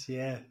 Yes,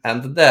 yeah.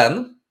 And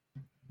then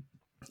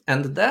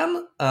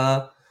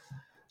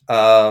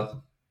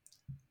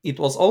it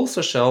was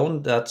also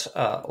shown that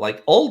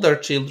like older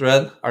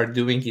children are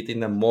doing it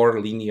in a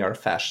more linear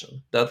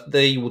fashion, that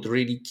they would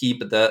really keep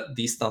the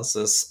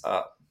distances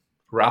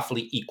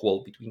roughly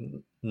equal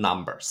between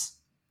numbers.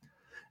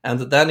 And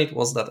then it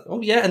was that, oh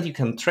yeah, and you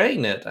can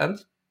train it. And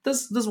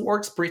this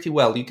works pretty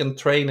well. You can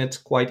train it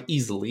quite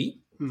easily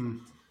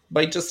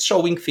by just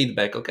showing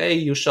feedback. Okay,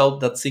 you showed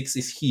that 6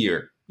 is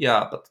here.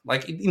 Yeah, but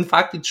like in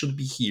fact, it should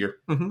be here.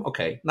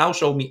 Okay, now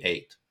show me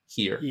 8.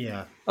 Here.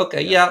 Yeah.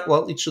 Okay, yeah,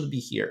 well, it should be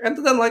here. And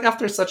then like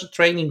after such a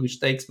training, which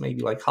takes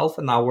maybe like half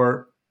an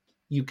hour,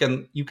 you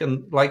can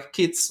like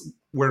kids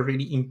were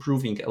really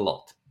improving a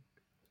lot.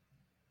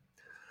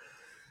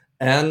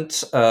 And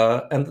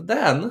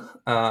then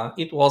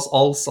it was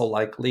also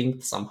like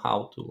linked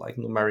somehow to like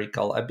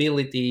numerical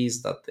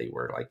abilities, that they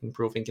were like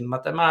improving in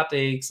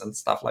mathematics and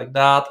stuff like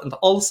that. And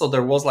also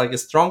there was like a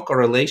strong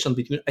correlation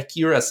between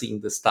accuracy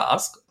in this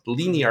task,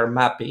 linear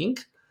mapping,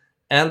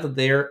 and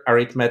their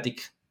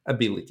arithmetic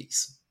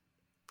abilities.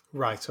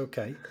 Right,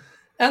 okay.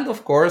 And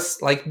of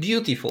course, like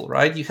beautiful,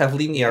 right? You have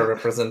linear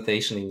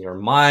representation in your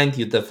mind.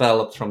 You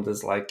developed from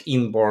this like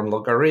inborn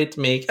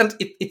logarithmic, and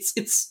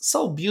it's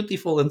so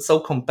beautiful and so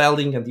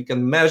compelling, and you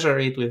can measure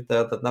it with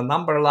the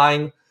number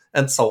line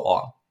and so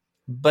on.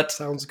 But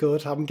sounds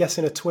good. I'm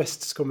guessing a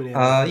twist's coming in.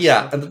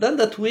 Yeah, and then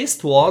the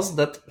twist was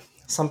that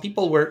some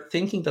people were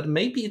thinking that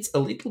maybe it's a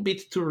little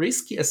bit too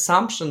risky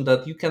assumption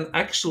that you can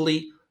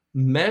actually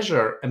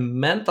measure a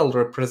mental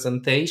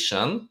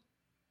representation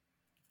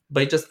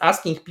by just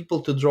asking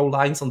people to draw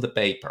lines on the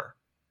paper.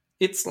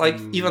 It's like,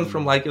 even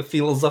from like a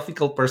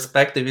philosophical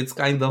perspective, it's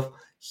kind of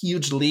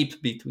huge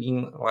leap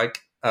between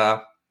like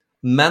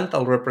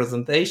mental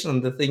representation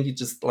and the thing you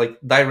just like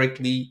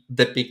directly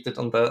depicted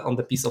on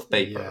the piece of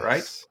paper, yes.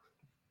 Right?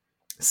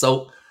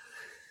 So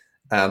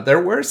there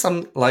were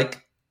some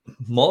like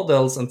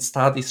models and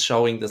studies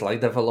showing this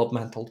like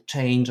developmental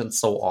change and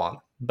so on.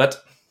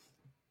 But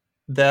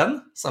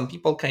then some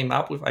people came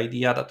up with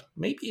idea that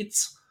maybe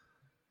it's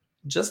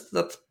just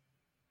that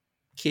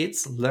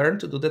kids learn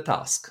to do the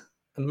task.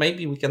 And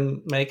maybe we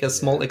can make a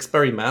small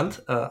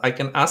experiment. I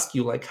can ask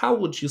you, like, how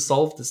would you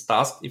solve this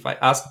task if I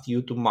asked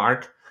you to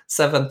mark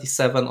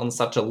 77 on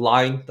such a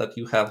line that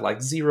you have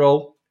like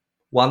 0,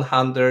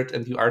 100,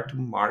 and you are to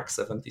mark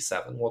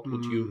 77? What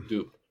would you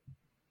do?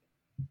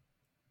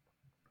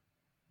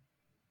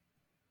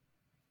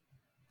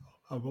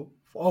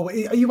 Oh,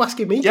 are you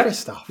asking me,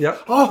 Christoph? Yeah.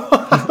 Oh,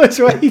 I was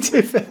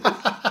waiting for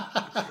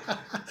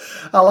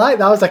I like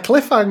that. Was a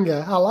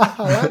cliffhanger. I like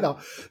that.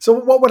 So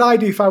what would I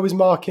do if I was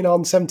marking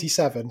on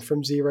 77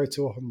 from 0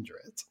 to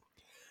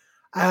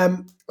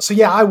 100? So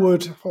yeah, I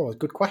would. Oh,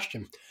 good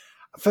question.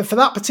 For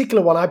that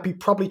particular one, I'd be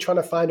probably trying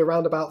to find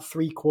around about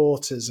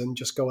 3/4 and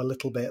just go a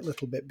little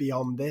bit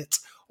beyond it.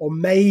 Or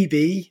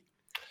maybe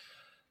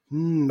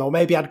Or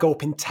maybe I'd go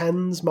up in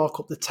tens, mark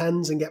up the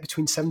tens and get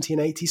between 70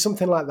 and 80,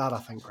 something like that, I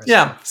think, Chris.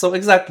 Yeah, so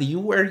exactly. You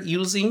were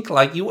using,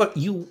 like, you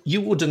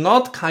would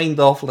not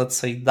kind of, let's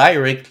say,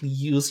 directly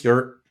use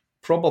your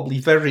probably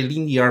very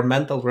linear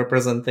mental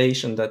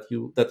representation that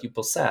you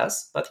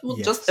possess, but you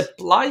would just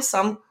apply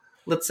some,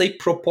 let's say,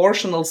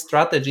 proportional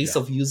strategies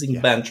of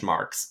using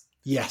benchmarks.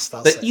 Yes,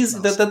 that's it.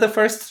 The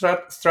first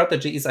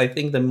strategy is, I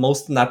think, the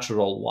most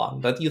natural one,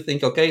 that you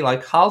think, okay,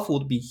 like half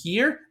would be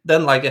here,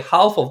 then like a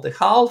half of the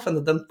half,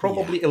 and then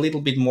probably a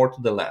little bit more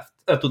to the left,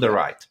 to the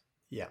right.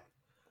 Yeah.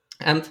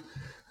 And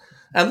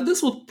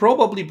this would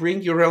probably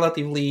bring you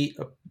relatively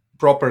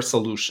proper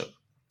solution.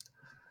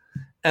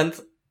 And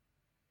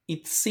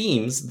it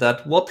seems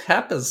that what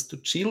happens to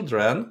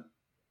children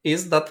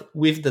is that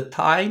with the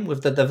time,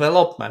 with the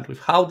development, with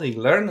how they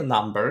learn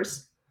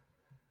numbers,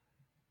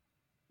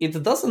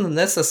 it doesn't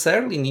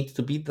necessarily need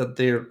to be that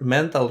their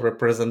mental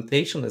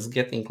representation is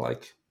getting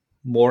like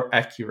more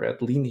accurate,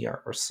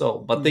 linear or so,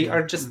 but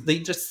they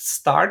just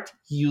start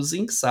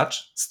using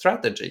such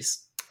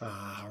strategies.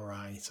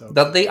 Right. Okay.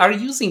 That they are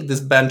using these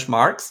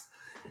benchmarks,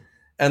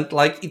 and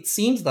like it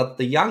seems that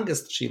the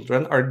youngest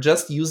children are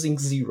just using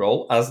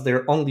 0 as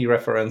their only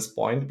reference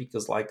point,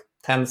 because like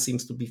 10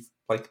 seems to be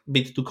like a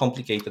bit too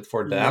complicated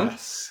for them.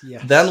 Yes.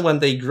 Then when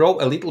they grow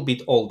a little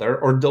bit older,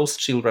 or those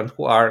children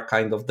who are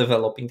kind of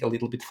developing a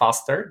little bit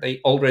faster,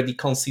 they already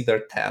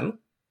consider 10.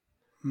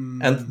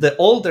 And the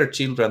older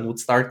children would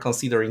start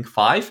considering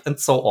 5, and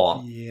so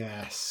on.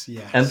 Yes.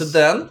 And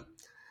then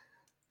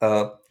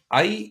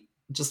I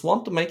just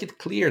want to make it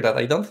clear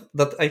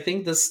that I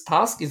think this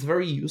task is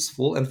very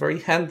useful and very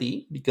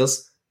handy,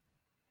 because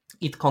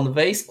it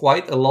conveys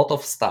quite a lot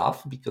of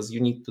stuff, because you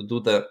need to do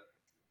the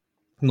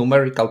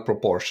numerical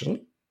proportion,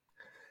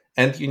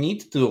 and you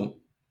need to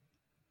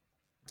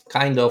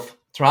kind of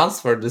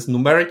transfer this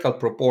numerical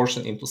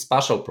proportion into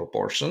spatial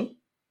proportion.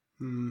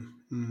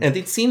 And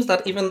it seems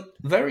that even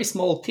very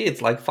small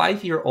kids, like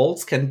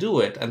 5-year-olds, can do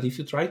it. And if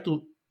you try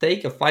to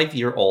take a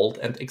 5-year-old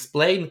and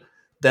explain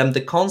them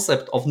the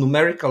concept of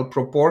numerical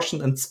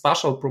proportion and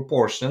spatial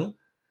proportion,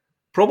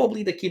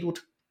 probably the kid would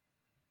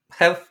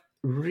have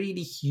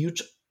really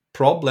huge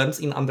problems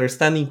in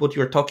understanding what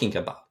you're talking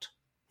about.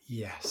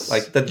 Yes.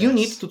 Like that you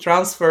need to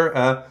transfer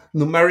a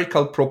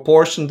numerical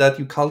proportion that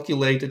you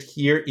calculated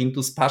here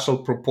into spatial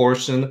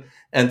proportion,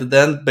 and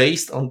then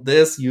based on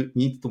this, you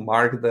need to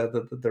mark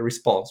the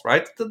response,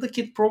 right? The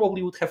kid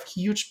probably would have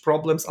huge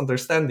problems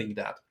understanding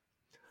that.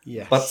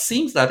 Yes. But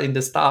seems that in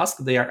this task,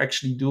 they are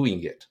actually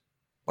doing it.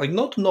 Like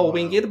not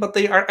knowing it, but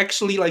they are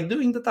actually like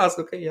doing the task.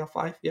 Okay,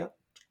 5,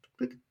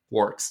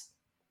 works.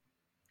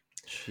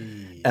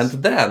 Jeez. And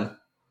then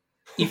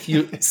if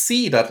you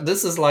see that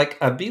this is like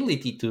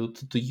ability to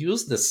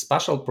use the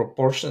spatial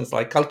proportions,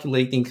 like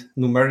calculating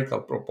numerical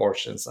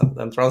proportions and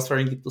then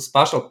transferring it to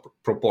spatial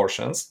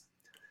proportions,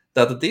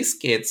 that these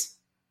kids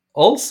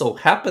also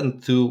happen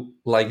to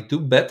like do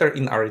better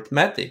in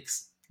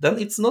arithmetics, then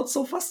it's not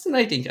so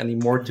fascinating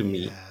anymore to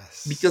me.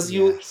 Because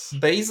you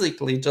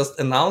basically just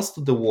announced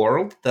to the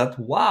world that,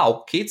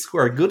 wow, kids who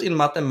are good in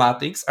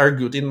mathematics are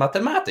good in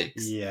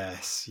mathematics.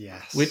 Yes.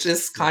 Which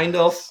is kind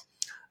of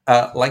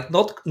like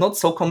not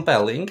so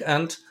compelling,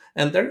 and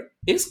there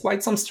is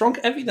quite some strong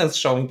evidence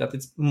showing that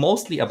it's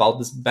mostly about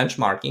this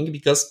benchmarking,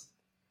 because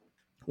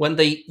when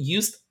they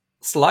used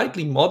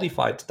slightly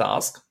modified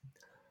task,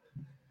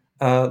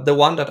 the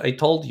one that I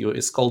told you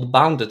is called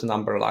bounded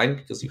number line,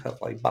 because you have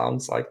like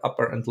bounds like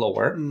upper and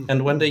lower.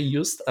 And when they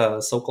used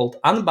a so-called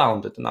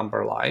unbounded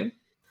number line,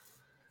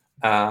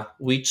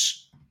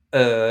 which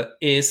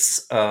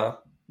is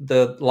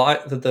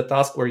the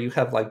task where you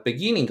have like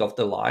beginning of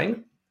the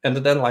line and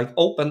then like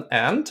open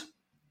end,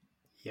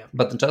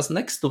 but just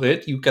next to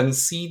it you can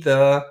see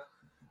the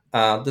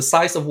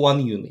size of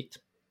 1 unit.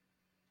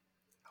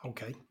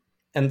 Okay.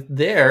 And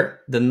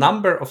there, the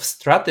number of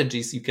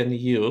strategies you can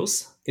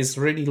use is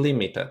really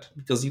limited,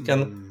 because you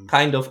can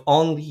kind of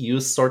only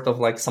use sort of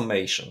like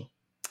summation.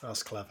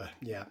 That's clever,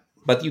 yeah.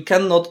 But you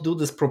cannot do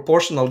this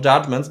proportional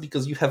judgments,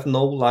 because you have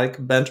no like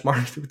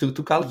benchmark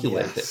to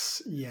calculate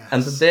it. Yes.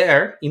 And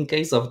there, in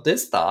case of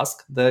this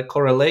task, the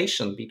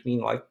correlation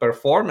between like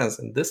performance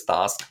in this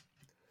task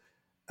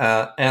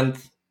and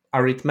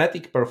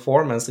arithmetic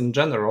performance in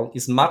general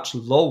is much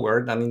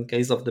lower than in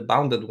case of the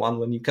bounded one,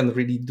 when you can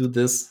really do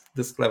this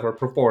clever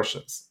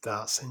proportions.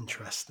 That's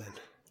interesting.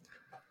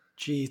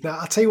 Geez. Now,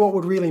 I'll tell you what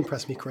would really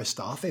impress me,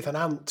 Christoph, if an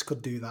ant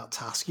could do that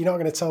task. You're not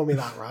going to tell me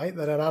that, right?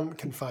 That an ant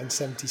can find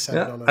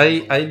 77 on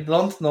a I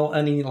don't know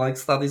any like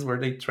studies where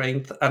they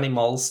trained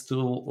animals to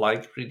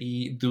like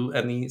really do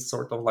any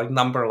sort of like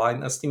number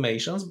line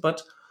estimations,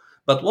 but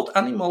what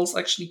animals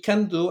actually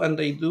can do, and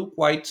they do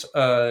quite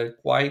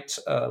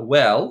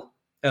well,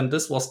 and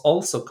this was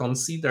also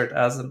considered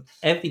as an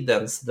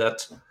evidence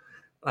that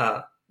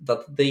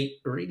they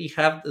really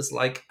have this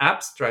like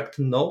abstract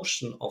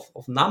notion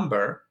of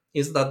number,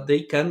 is that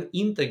they can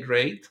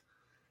integrate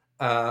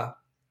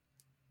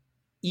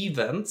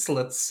events,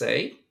 let's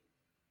say,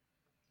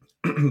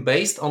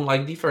 based on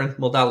like different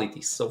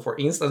modalities. So for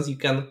instance, you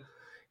can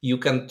you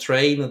can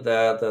train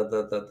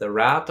the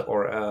rat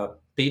or a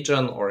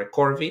pigeon or a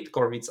corvid.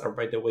 Corvids are,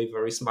 by the way,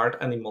 very smart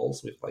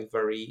animals with like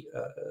very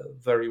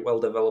well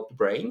developed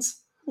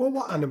brains. Well,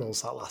 what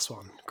animal's that last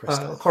one,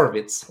 Christoph?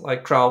 Corvids,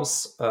 like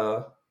crows.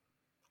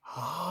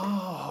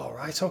 Oh,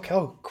 right, okay.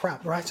 Oh,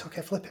 crap. Right,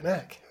 okay. Flipping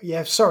heck.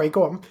 Yeah, sorry.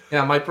 Go on.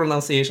 Yeah, my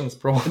pronunciation is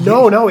probably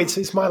no.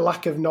 It's my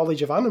lack of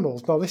knowledge of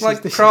animals. No, this like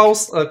is this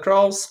crows.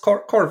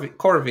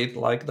 Corvid,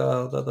 like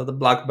the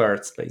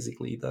blackbirds,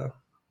 basically the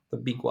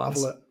big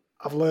ones.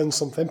 I've learned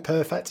something.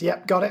 Perfect.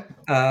 Yep, got it.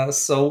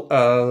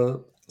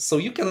 So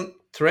you can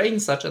train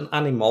such an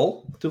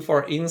animal to,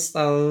 for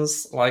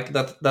instance, like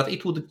that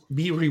it would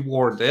be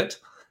rewarded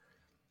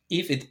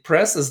if it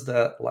presses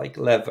the like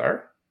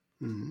lever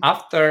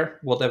after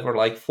whatever,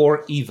 like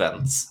 4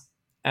 events.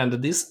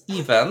 And these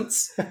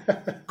events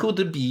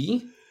could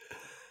be,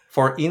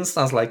 for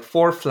instance, like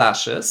 4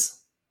 flashes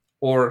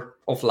or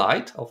of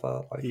light of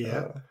a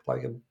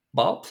like a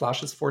bulb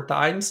flashes 4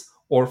 times,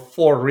 or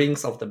 4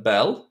 rings of the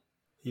bell.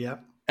 Yeah.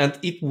 And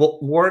it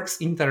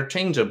works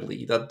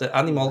interchangeably, that the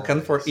animal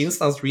can, for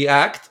instance,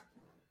 react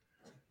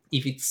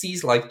if it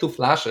sees like 2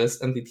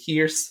 flashes and it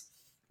hears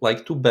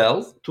like 2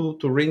 bells, two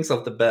rings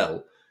of the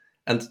bell.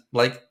 And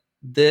like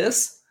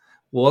this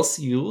was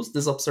used,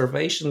 this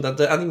observation that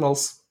the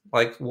animals,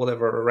 like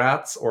whatever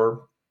rats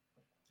or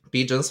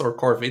pigeons or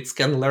corvids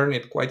can learn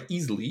it quite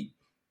easily,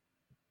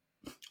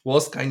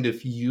 was kind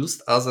of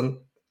used as an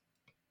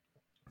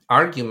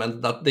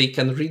argument that they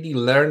can really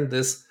learn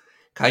this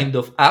kind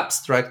of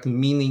abstract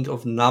meaning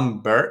of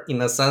number,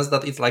 in a sense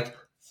that it's like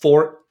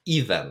 4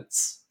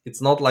 events.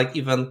 It's not like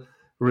even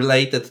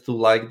related to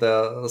like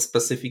the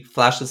specific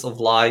flashes of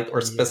light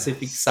or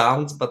specific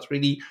sounds, but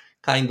really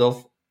kind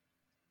of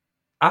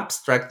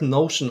abstract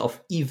notion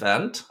of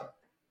event,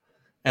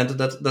 and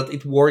that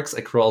it works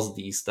across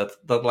these, that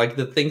like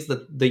the things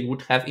that they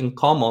would have in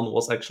common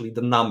was actually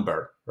the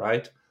number,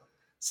 right?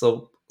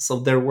 So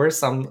there were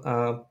some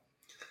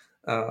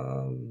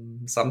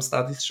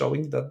studies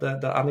showing that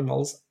the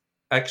animals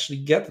actually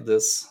get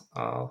this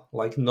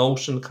like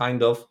notion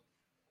kind of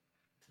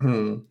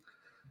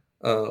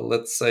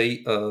let's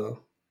say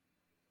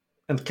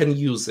and can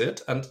use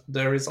it. And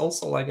there is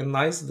also like a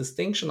nice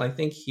distinction, I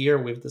think, here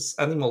with this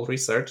animal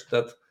research,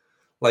 that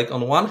like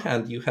on one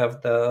hand you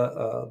have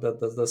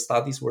the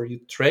studies where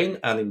you train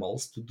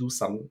animals to do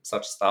some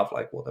such stuff,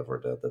 like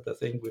whatever the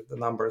thing with the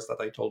numbers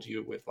that I told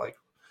you, with like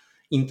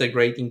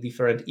integrating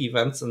different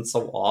events and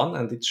so on.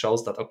 And it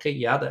shows that, okay,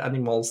 yeah, the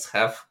animals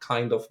have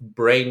kind of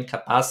brain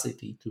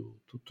capacity to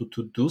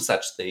do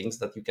such things,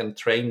 that you can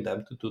train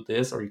them to do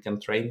this, or you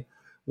can train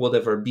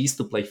whatever bees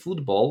to play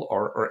football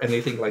or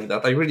anything like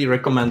that. I really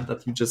recommend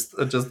that you just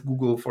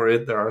Google for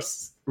it. There are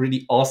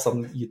really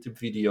awesome YouTube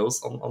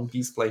videos on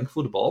bees playing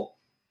football,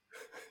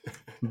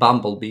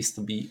 bumblebees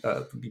to be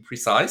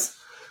precise.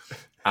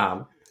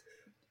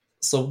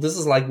 So this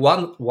is like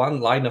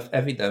one line of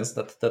evidence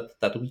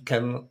that we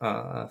can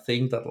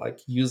think that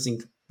like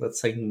using,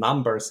 let's say,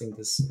 numbers in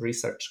this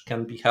research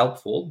can be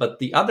helpful. But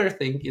the other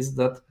thing is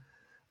that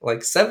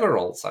like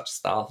several such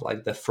stuff,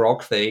 like the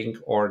frog thing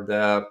or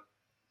the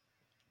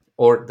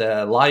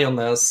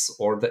lioness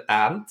or the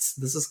ants,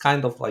 this is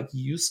kind of like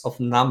use of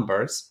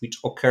numbers which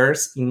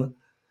occurs in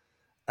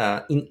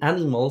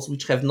animals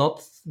which have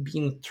not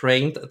been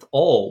trained at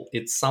all.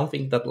 It's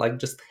something that like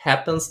just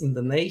happens in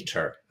the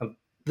nature, and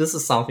this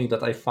is something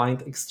that I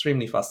find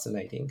extremely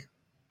fascinating.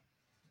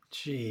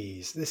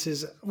 Jeez, this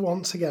is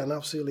once again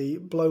absolutely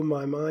blown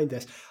my mind.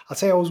 This, I'd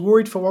say, I was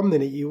worried for one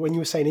minute when you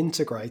were saying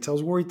integrate. I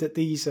was worried that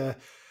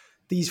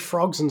these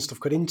frogs and stuff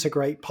could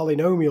integrate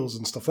polynomials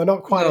and stuff. They're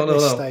not quite at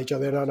this stage, are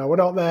they? No, we're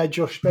not there.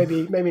 Josh,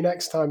 maybe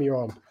next time you're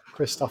on,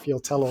 Christoph, you'll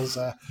tell us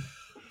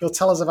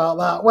about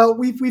that. Well,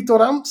 we've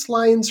done ants,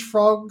 lions,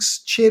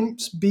 frogs,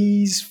 chimps,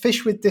 bees,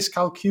 fish with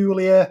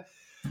dyscalculia.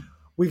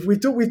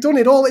 We've done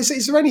it all.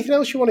 Is there anything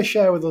else you want to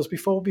share with us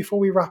before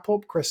we wrap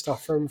up,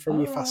 Christoph, from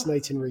your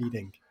fascinating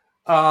reading?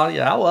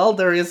 Yeah, well,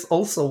 there is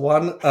also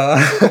one.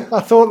 I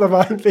thought there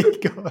might be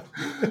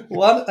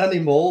one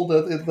animal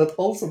that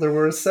also there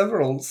were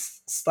several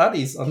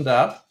studies on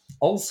that.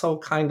 Also,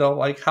 kind of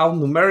like how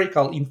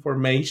numerical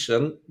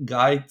information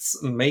guides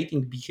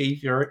mating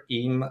behavior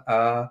in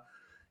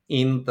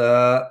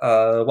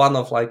the one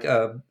of like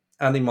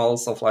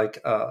animals of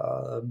like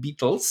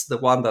beetles, the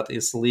one that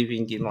is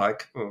living in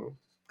like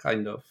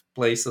kind of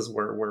places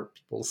where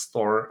people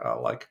store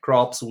like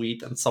crops,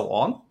 wheat, and so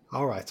on.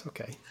 All right,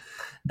 okay.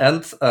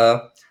 And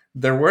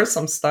there were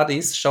some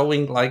studies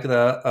showing like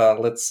the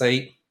let's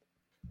say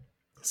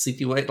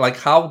situation, like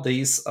how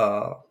these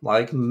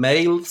like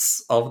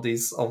males of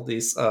these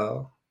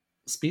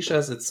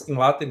species, it's in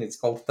Latin, it's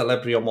called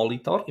Telebrio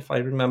molitor, if I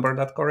remember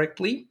that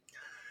correctly,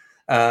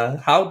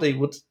 how they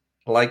would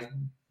like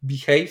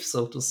behave,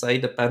 so to say,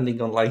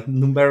 depending on like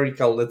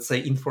numerical, let's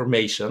say,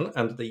 information,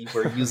 and they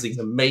were using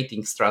the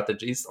mating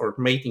strategies or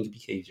mating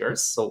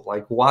behaviors. So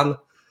like one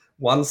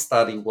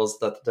study was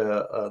that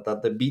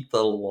the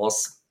beetle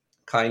was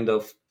kind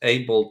of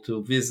able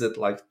to visit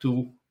like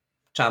 2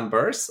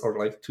 chambers or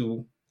like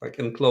 2 like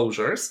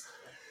enclosures,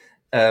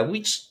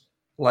 which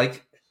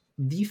like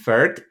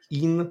differed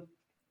in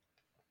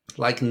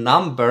like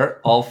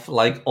number of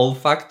like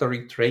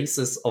olfactory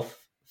traces of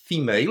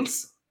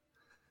females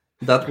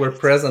that were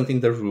present in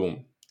the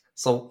room.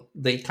 So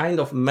they kind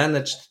of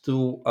managed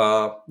to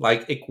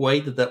like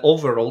equate the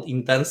overall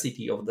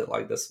intensity of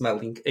the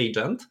smelling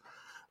agent,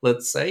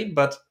 let's say.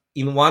 But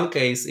in one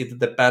case, it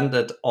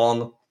depended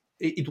on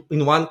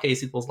in one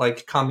case it was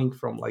like coming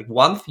from like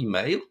one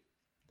female,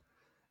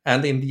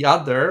 and in the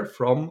other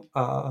from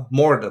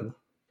more than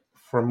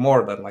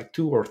like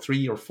 2 or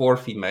 3 or 4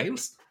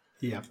 females.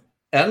 Yeah.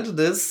 And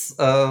this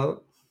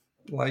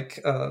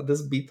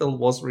this beetle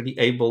was really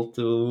able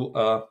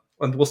to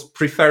and was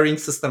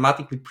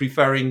systematically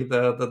preferring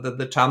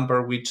the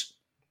chamber which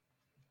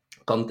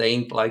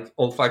contained like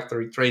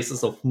olfactory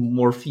traces of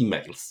more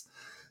females.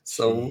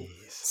 So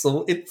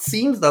it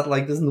seems that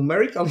like this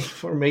numerical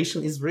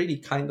information is really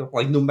kind of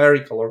like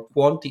numerical or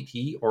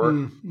quantity,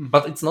 or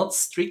but it's not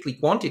strictly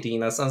quantity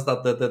in a sense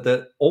that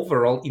the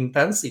overall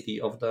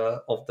intensity of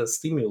the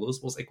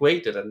stimulus was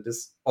equated, and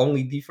this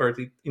only differed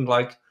in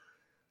like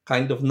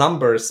kind of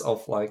numbers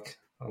of like,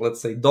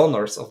 let's say,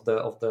 donors of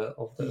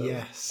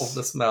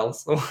the smell.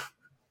 So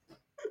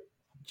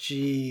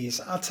jeez,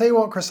 I'll tell you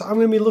what, Chris, I'm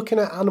going to be looking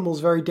at animals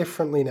very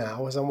differently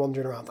now as I'm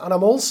wandering around. And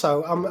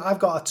I've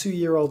got a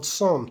 2-year-old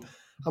son.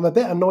 I'm a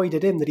bit annoyed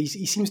at him that he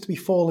seems to be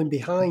falling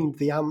behind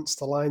the ants,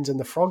 the lions and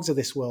the frogs of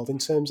this world in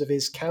terms of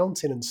his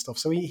counting and stuff.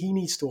 So he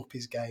needs to up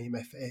his game,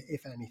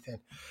 if anything.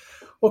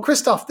 Well,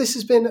 Christoph, this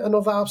has been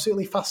another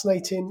absolutely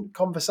fascinating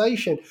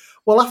conversation.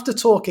 We'll have to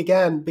talk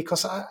again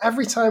because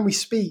every time we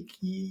speak,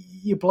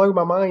 you blow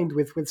my mind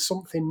with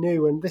something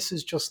new. And this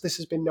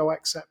has been no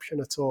exception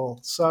at all.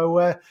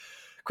 So,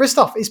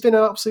 Christoph, it's been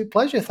an absolute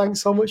pleasure. Thanks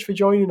so much for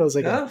joining us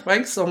again. Yeah,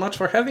 thanks so much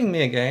for having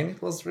me again.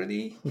 It was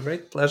really a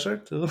great pleasure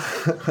to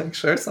like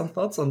share some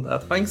thoughts on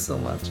that. Thanks so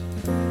much.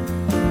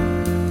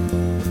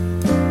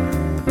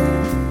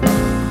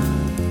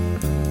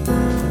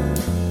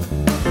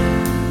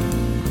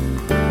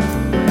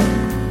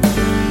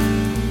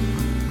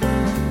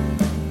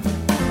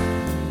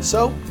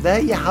 So there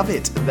you have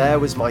it. There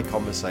was my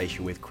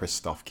conversation with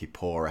Christoph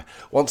Kypora.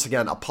 Once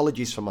again,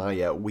 apologies for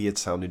my weird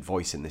sounding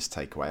voice in this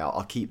takeaway.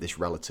 I'll keep this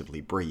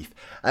relatively brief.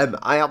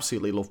 I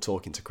absolutely love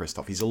talking to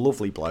Christoph. He's a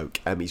lovely bloke.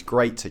 He's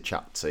great to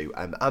chat to.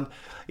 And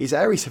his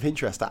areas of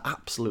interest are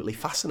absolutely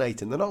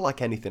fascinating. They're not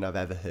like anything I've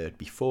ever heard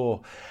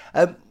before.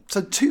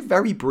 So 2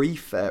 very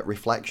brief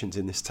reflections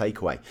in this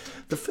takeaway.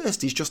 The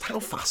first is just how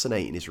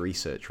fascinating is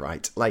research,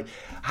 right? Like,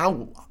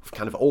 how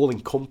kind of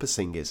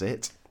all-encompassing is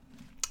it?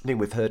 I mean,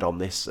 we've heard on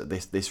this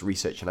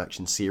Research in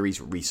Action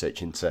series,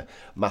 research into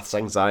maths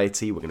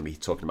anxiety. We're going to be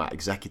talking about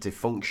executive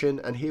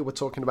function. And here we're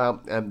talking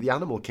about the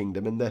animal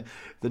kingdom and the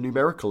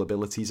numerical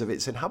abilities of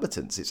its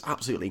inhabitants. It's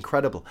absolutely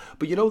incredible.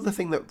 But you know, the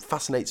thing that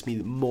fascinates me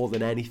more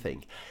than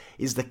anything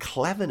is the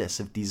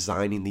cleverness of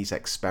designing these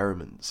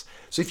experiments.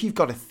 So if you've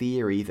got a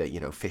theory that, you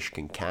know, fish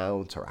can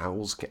count or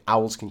owls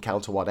can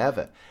count or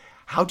whatever,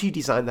 how do you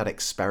design that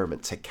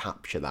experiment to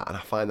capture that? And I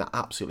find that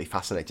absolutely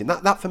fascinating.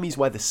 That for me is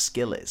where the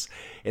skill is,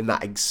 in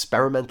that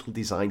experimental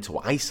design to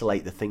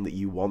isolate the thing that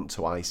you want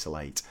to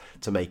isolate,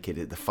 to make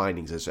it the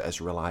findings as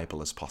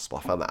reliable as possible.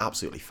 I found that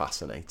absolutely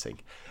fascinating.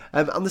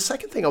 And the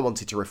second thing I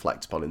wanted to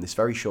reflect upon in this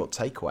very short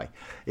takeaway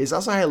is,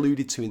 as I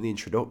alluded to in the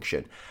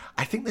introduction,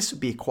 I think this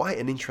would be quite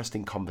an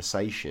interesting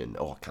conversation,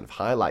 or kind of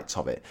highlights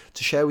of it,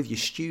 to share with your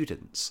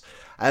students.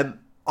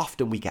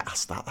 Often we get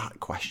asked that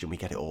question, we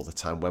get it all the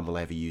time, when will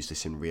I ever use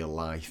this in real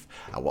life?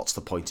 What's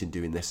the point in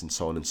doing this, and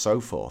so on and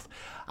so forth.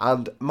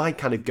 And my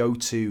kind of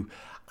go-to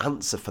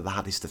answer for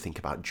that is to think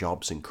about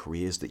jobs and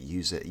careers that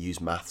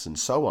use maths and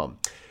so on.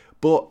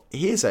 But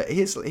here's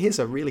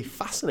a really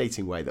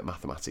fascinating way that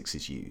mathematics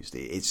is used.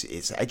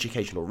 It's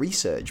educational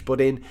research, but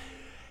in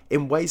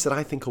ways that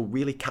I think will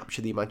really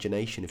capture the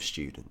imagination of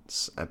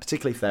students,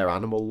 particularly if they're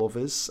animal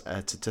lovers,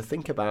 to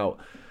think about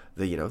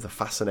the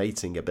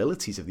fascinating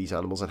abilities of these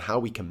animals and how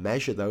we can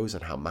measure those,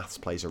 and how maths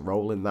plays a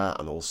role in that,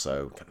 and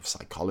also kind of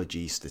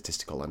psychology,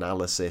 statistical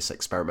analysis,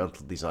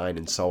 experimental design,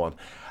 and so on.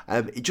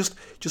 It just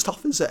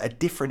offers a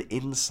different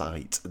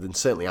insight than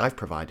certainly I've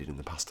provided in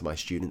the past to my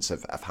students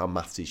of how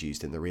maths is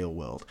used in the real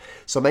world.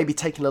 So maybe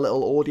taking a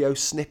little audio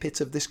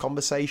snippet of this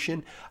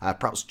conversation,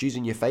 perhaps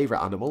choosing your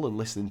favourite animal and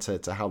listening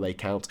to how they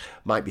count,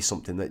 might be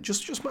something that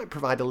just might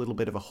provide a little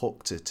bit of a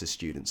hook to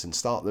students and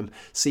start them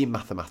seeing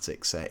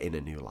mathematics in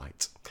a new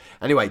light.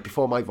 Anyway,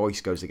 before my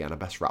voice goes again, I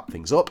best wrap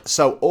things up.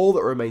 So all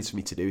that remains for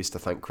me to do is to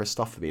thank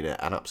Christoph for being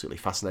an absolutely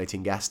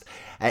fascinating guest.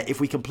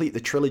 If we complete the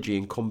trilogy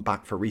and come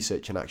back for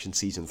Research in Action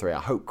Season 3, I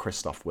hope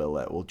Christoph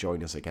will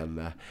join us again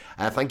there.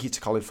 Thank you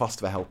to Colin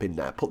Foster for helping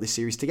put this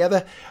series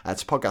together,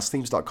 to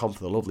podcastthemes.com for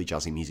the lovely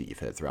jazzy music you've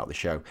heard throughout the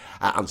show,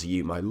 and to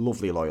you, my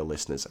lovely loyal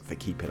listeners, for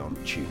keeping on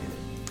tuning in.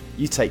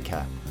 You take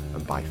care,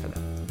 and bye for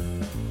now.